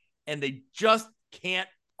door, and they just can't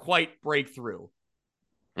quite break through.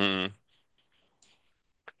 Mm.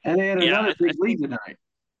 And they had another big lead tonight.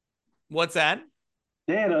 What's that?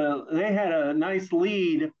 They had a nice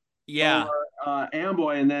lead over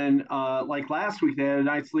Amboy, and then like last week they had a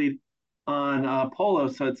nice lead on Polo.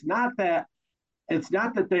 So it's not that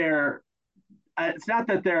they're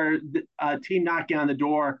a team knocking on the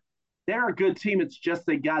door. They're a good team. It's just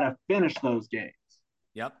they got to finish those games.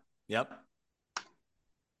 Yep.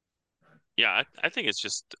 Yeah, I think it's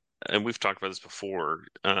just, and we've talked about this before,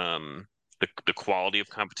 the quality of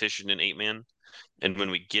competition in 8-man. And when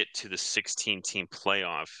we get to the 16-team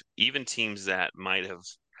playoff, even teams that might have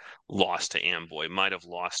lost to Amboy, might have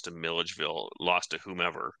lost to Milledgeville, lost to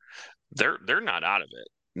whomever, they're not out of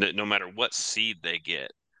it, no matter what seed they get.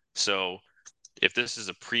 So if this is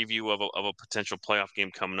a preview of a potential playoff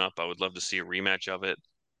game coming up, I would love to see a rematch of it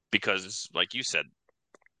because, like you said,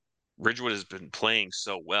 Ridgewood has been playing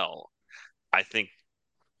so well. I think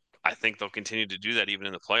I think they'll continue to do that even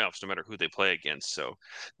in the playoffs, no matter who they play against. So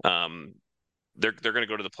they're going to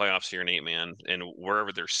go to the playoffs here in 8-man, and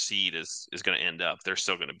wherever their seed is going to end up, they're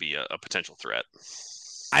still going to be a potential threat.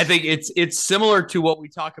 I think it's similar to what we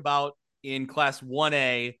talk about in Class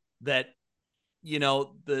 1A, that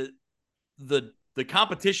the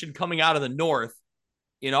competition coming out of the North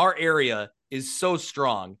in our area is so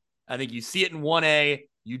strong. I think you see it in 1A.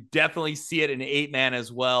 You definitely see it in 8-man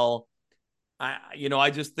as well.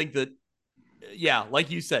 I just think that, yeah,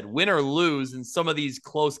 like you said, win or lose in some of these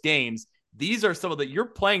close games, these are you're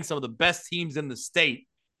playing some of the best teams in the state.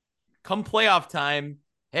 Come playoff time,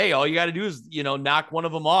 hey, all you got to do is, knock one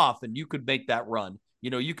of them off and you could make that run.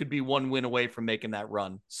 You could be one win away from making that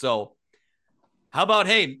run. So how about,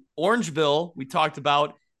 hey, Orangeville, we talked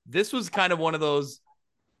about, this was kind of one of those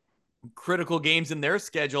critical games in their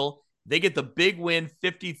schedule. They get the big win,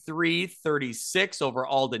 53-36 over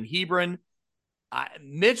Alden Hebron.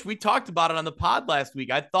 Mitch, we talked about it on the pod last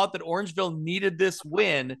week. I thought that Orangeville needed this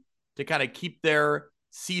win to kind of keep their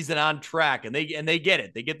season on track, and they get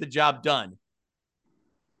it. They get the job done.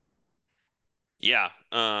 Yeah,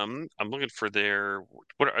 I'm looking for their,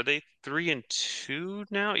 what are they, 3-2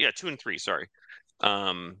 now? Yeah, 2-3. Sorry.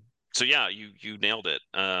 So yeah, you nailed it.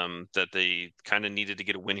 That they kind of needed to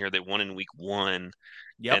get a win here. They won in week 1,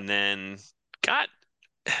 and then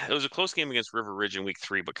it was a close game against River Ridge in week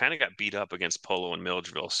 3, but kind of got beat up against Polo and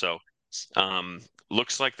Milledgeville. So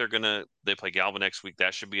looks like they play Galva next week.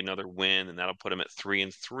 That should be another win, and that'll put them at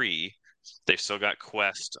 3-3. They've still got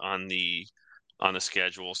Quest on the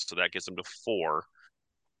schedule, so that gets them to 4.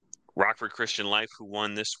 Rockford Christian Life, who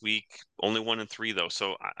won this week, only 1-3 though.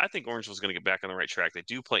 So I think Orangeville's going to get back on the right track. They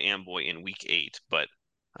do play Amboy in week 8, but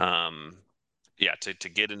yeah, to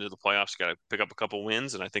get into the playoffs, got to pick up a couple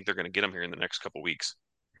wins, and I think they're going to get them here in the next couple weeks.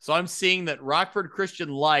 So I'm seeing that Rockford Christian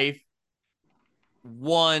Life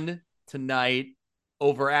won tonight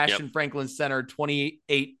over Ashton Franklin Center 28-22.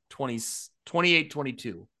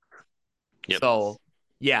 Yep. So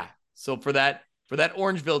yeah. So for that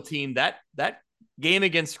Orangeville team, that game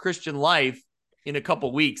against Christian Life in a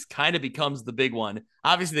couple weeks kind of becomes the big one.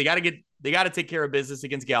 Obviously, they got to take care of business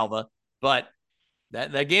against Galva, but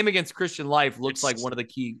that game against Christian Life looks like one of the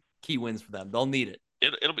key wins for them. They'll need it.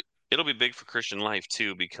 It'll be big for Christian Life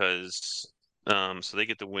too, because so they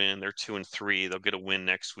get the win. They're 2-3. They'll get a win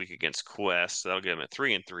next week against Quest. So that'll get them at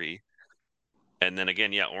 3-3. And then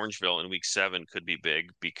again, yeah, Orangeville in week 7 could be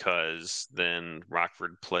big, because then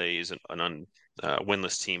Rockford plays an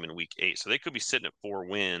winless team in week 8. So they could be sitting at 4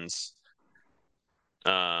 wins,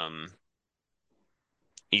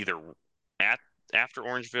 either after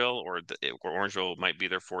Orangeville, or Orangeville might be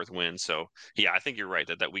their 4th win. So yeah, I think you're right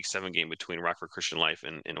that week 7 game between Rockford Christian Life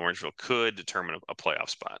and Orangeville could determine a playoff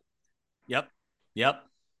spot. Yep.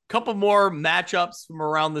 Couple more matchups from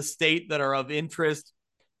around the state that are of interest.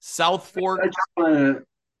 South Fork.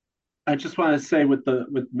 I just want to say with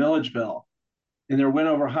Milledgeville, in their win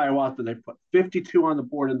over Hiawatha, they put 52 on the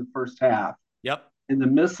board in the first half. Yep. And the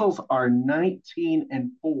Missiles are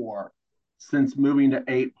 19-4 since moving to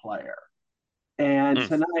 8-player. And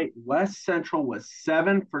tonight, West Central was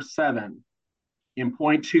 7 for 7 in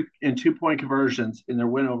 2-point conversions in their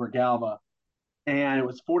win over Galva, and it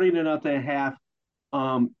was 40-0 at half.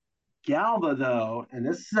 Galva, though, and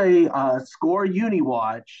this is a score uni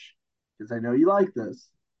watch, because I know you like this.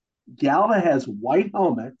 Galva has white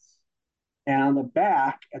helmets, and on the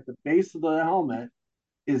back, at the base of the helmet,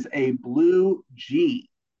 is a blue G.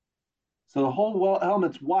 So the whole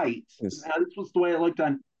helmet's white. Yes. Now, this was the way it looked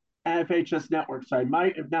on FHS Network, so I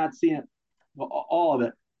might have not seen it, all of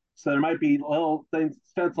it. So there might be little things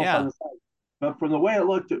stenciled on the side. But from the way it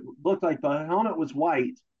looked like the helmet was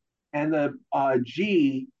white, and the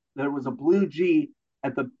G, there was a blue G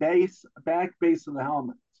at the back base of the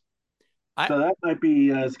helmet. So that might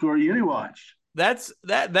be Score Uni Watch. That's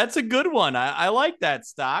a good one. I like that,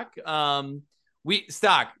 Stock. We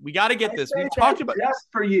got to get this. We've talked about just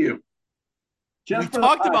for you. We've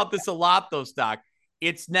talked about this a lot, though, Stock.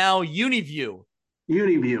 It's now Uniview.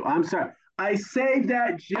 I'm sorry. I saved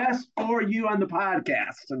that just for you on the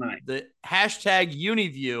podcast tonight. The hashtag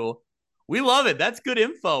Uniview. We love it. That's good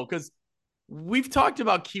info, because we've talked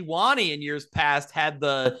about Kiwani in years past had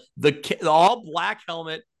the all black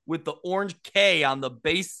helmet with the orange K on the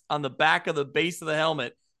back of the base of the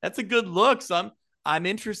helmet. That's a good look. So I'm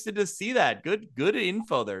interested to see that. Good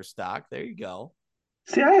info there, Stock. There you go.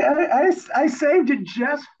 See, I saved it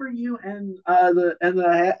just for you and the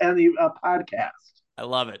podcast. I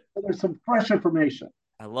love it. There's some fresh information.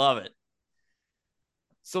 I love it.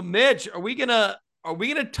 So, Mitch, are we gonna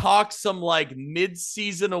talk some like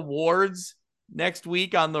mid-season awards next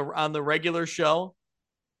week on the regular show?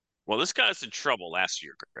 Well, this got us in trouble last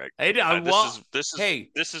year, Greg. Hey, hey,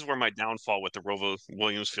 this is where my downfall with the Rovo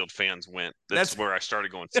Williamsfield fans went. That's That's where I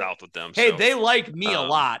started going south with them. hey, So they like me a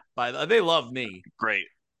lot. They love me. great.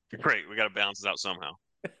 We got to balance this out somehow.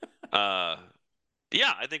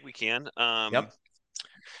 Yeah, I think we can. Yep.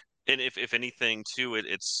 And if anything, too,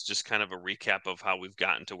 it's just kind of a recap of how we've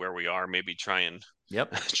gotten to where we are. Maybe try and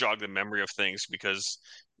Yep. jog the memory of things, because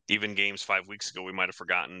even games 5 weeks ago, we might have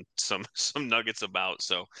forgotten some nuggets about.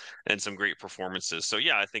 So, and some great performances. So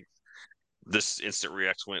yeah, I think this instant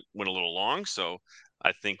reacts went a little long. So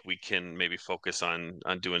I think we can maybe focus on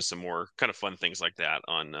doing some more kind of fun things like that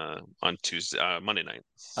on Tuesday, Monday night.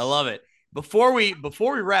 I love it. Before we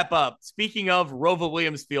wrap up, speaking of Rova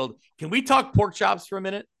Williamsfield, can we talk pork chops for a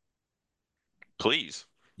minute? Please.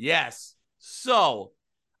 Yes. So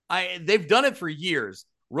they've done it for years.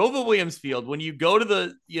 Rova Williamsfield, when you go to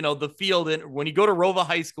the field, and when you go to Rova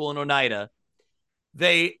High School in Oneida,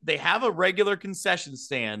 they have a regular concession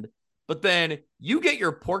stand, but then you get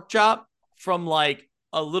your pork chop from like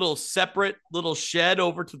a little separate little shed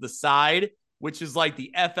over to the side, which is like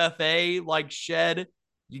the FFA like shed.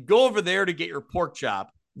 You go over there to get your pork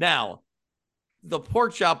chop. Now, the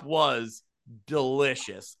pork chop was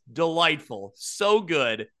delicious, delightful, so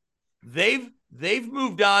good. They've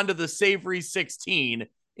moved on to the Savory 16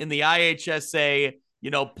 in the IHSA,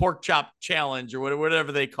 pork chop challenge or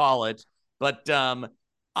whatever they call it. But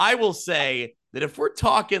I will say that if we're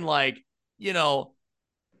talking like, the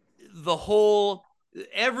whole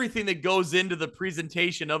everything that goes into the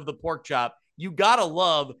presentation of the pork chop, you gotta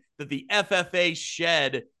love that the FFA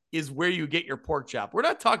shed is where you get your pork chop. We're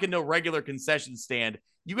not talking no regular concession stand.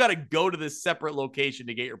 You got to go to this separate location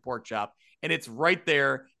to get your pork chop. And it's right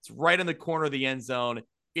there. It's right in the corner of the end zone.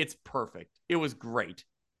 It's perfect. It was great.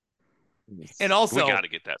 And also, we got to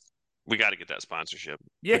get that. We got to get that sponsorship.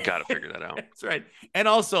 Yeah, we got to figure that out. That's right. And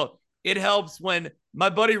also, it helps when my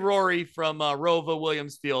buddy Rory from Rova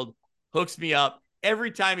Williamsfield hooks me up.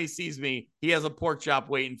 Every time he sees me, he has a pork chop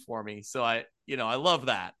waiting for me. So I love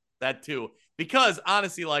that too. Because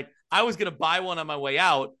honestly, like I was going to buy one on my way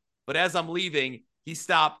out, but as I'm leaving, he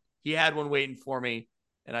stopped. He had one waiting for me.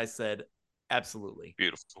 And I said, absolutely.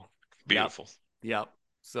 Beautiful. Yep.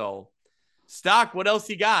 So, Stock, what else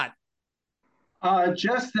you got?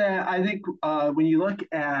 Just that I think when you look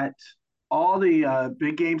at all the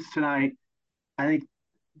big games tonight, I think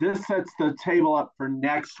this sets the table up for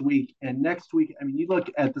next week. And next week, I mean, you look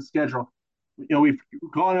at the schedule. We've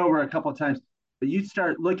gone over a couple of times, but you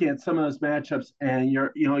start looking at some of those matchups, and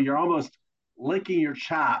you're almost licking your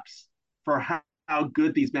chops for how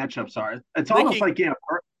good these matchups are. It's almost like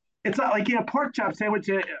it's not like a pork chop sandwich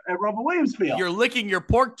at Rova Williamsfield. You're licking your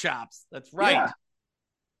pork chops. That's right. Yeah.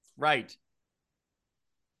 Right.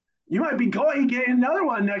 You might be going getting another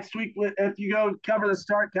one next week if you go cover the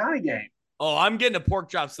Stark County game. Oh, I'm getting a pork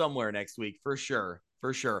chop somewhere next week for sure.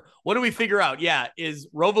 For sure. What do we figure out? Yeah. Is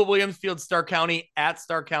Rova Williamsfield Stark County at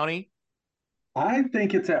Stark County? I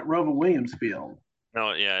think it's at Rova Williamsfield.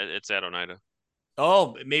 No, yeah, it's at Oneida.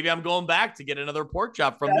 Oh, maybe I'm going back to get another pork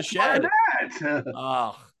chop from the shed.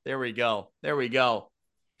 Oh, there we go. There we go.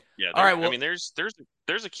 Yeah. All right. Well, I mean, there's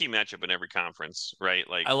a key matchup in every conference, right?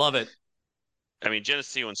 Like, I love it. I mean,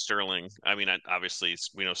 Geneseo and Sterling. I mean, obviously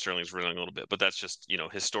we know Sterling's reeling a little bit, but that's just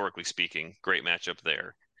historically speaking, great matchup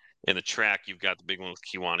there. In the track, you've got the big one with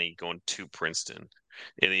Kewanee going to Princeton.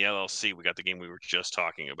 In the LLC, we got the game we were just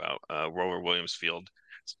talking about, Rover Williamsfield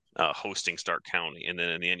hosting Stark County, and then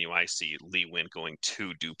in the NUIC, Lee Win going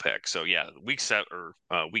to Dupec. So yeah, week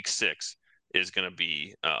 6 is going to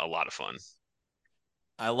be a lot of fun.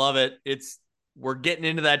 I love it. We're getting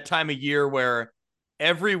into that time of year where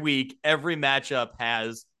every week, every matchup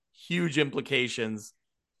has huge implications.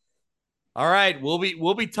 All right, we'll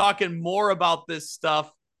be talking more about this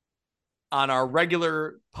stuff on our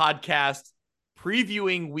regular podcast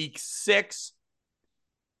previewing week 6.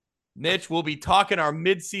 Mitch, we'll be talking our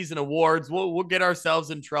midseason awards. We'll get ourselves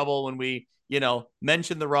in trouble when we,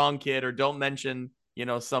 mention the wrong kid or don't mention,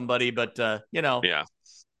 somebody, but yeah.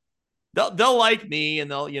 They'll like me and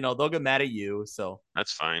they'll get mad at you. So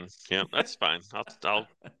that's fine. Yeah, that's fine.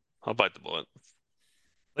 I'll bite the bullet.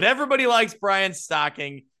 But everybody likes Brian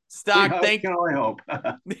Stocking. Thank you. I hope.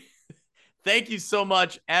 Thank you so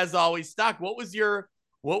much as always. Stock, what was your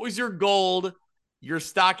gold, your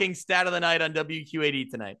stocking stat of the night on WQAD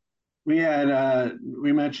tonight? We had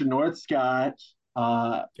we mentioned North Scott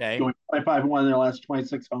going 25-1 in their last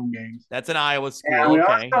 26 home games. That's an Iowa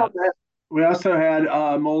school. We also had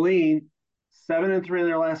Moline 7-3 in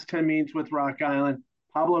their last 10 meetings with Rock Island.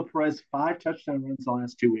 Pablo Perez 5 touchdown runs the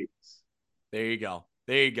last 2 weeks. There you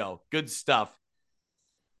go. Good stuff.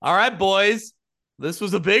 All right, boys. This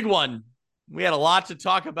was a big one. We had a lot to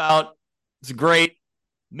talk about. It's great.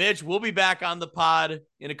 Mitch, we'll be back on the pod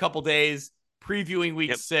in a couple days, previewing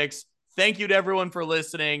week 6. Thank you to everyone for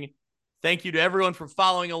listening. Thank you to everyone for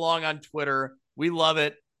following along on Twitter. We love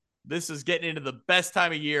it. This is getting into the best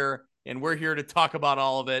time of year, and we're here to talk about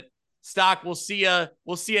all of it. Stock, we'll see you.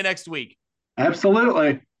 We'll see you next week.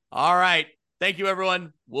 Absolutely. All right. Thank you,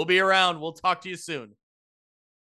 everyone. We'll be around. We'll talk to you soon.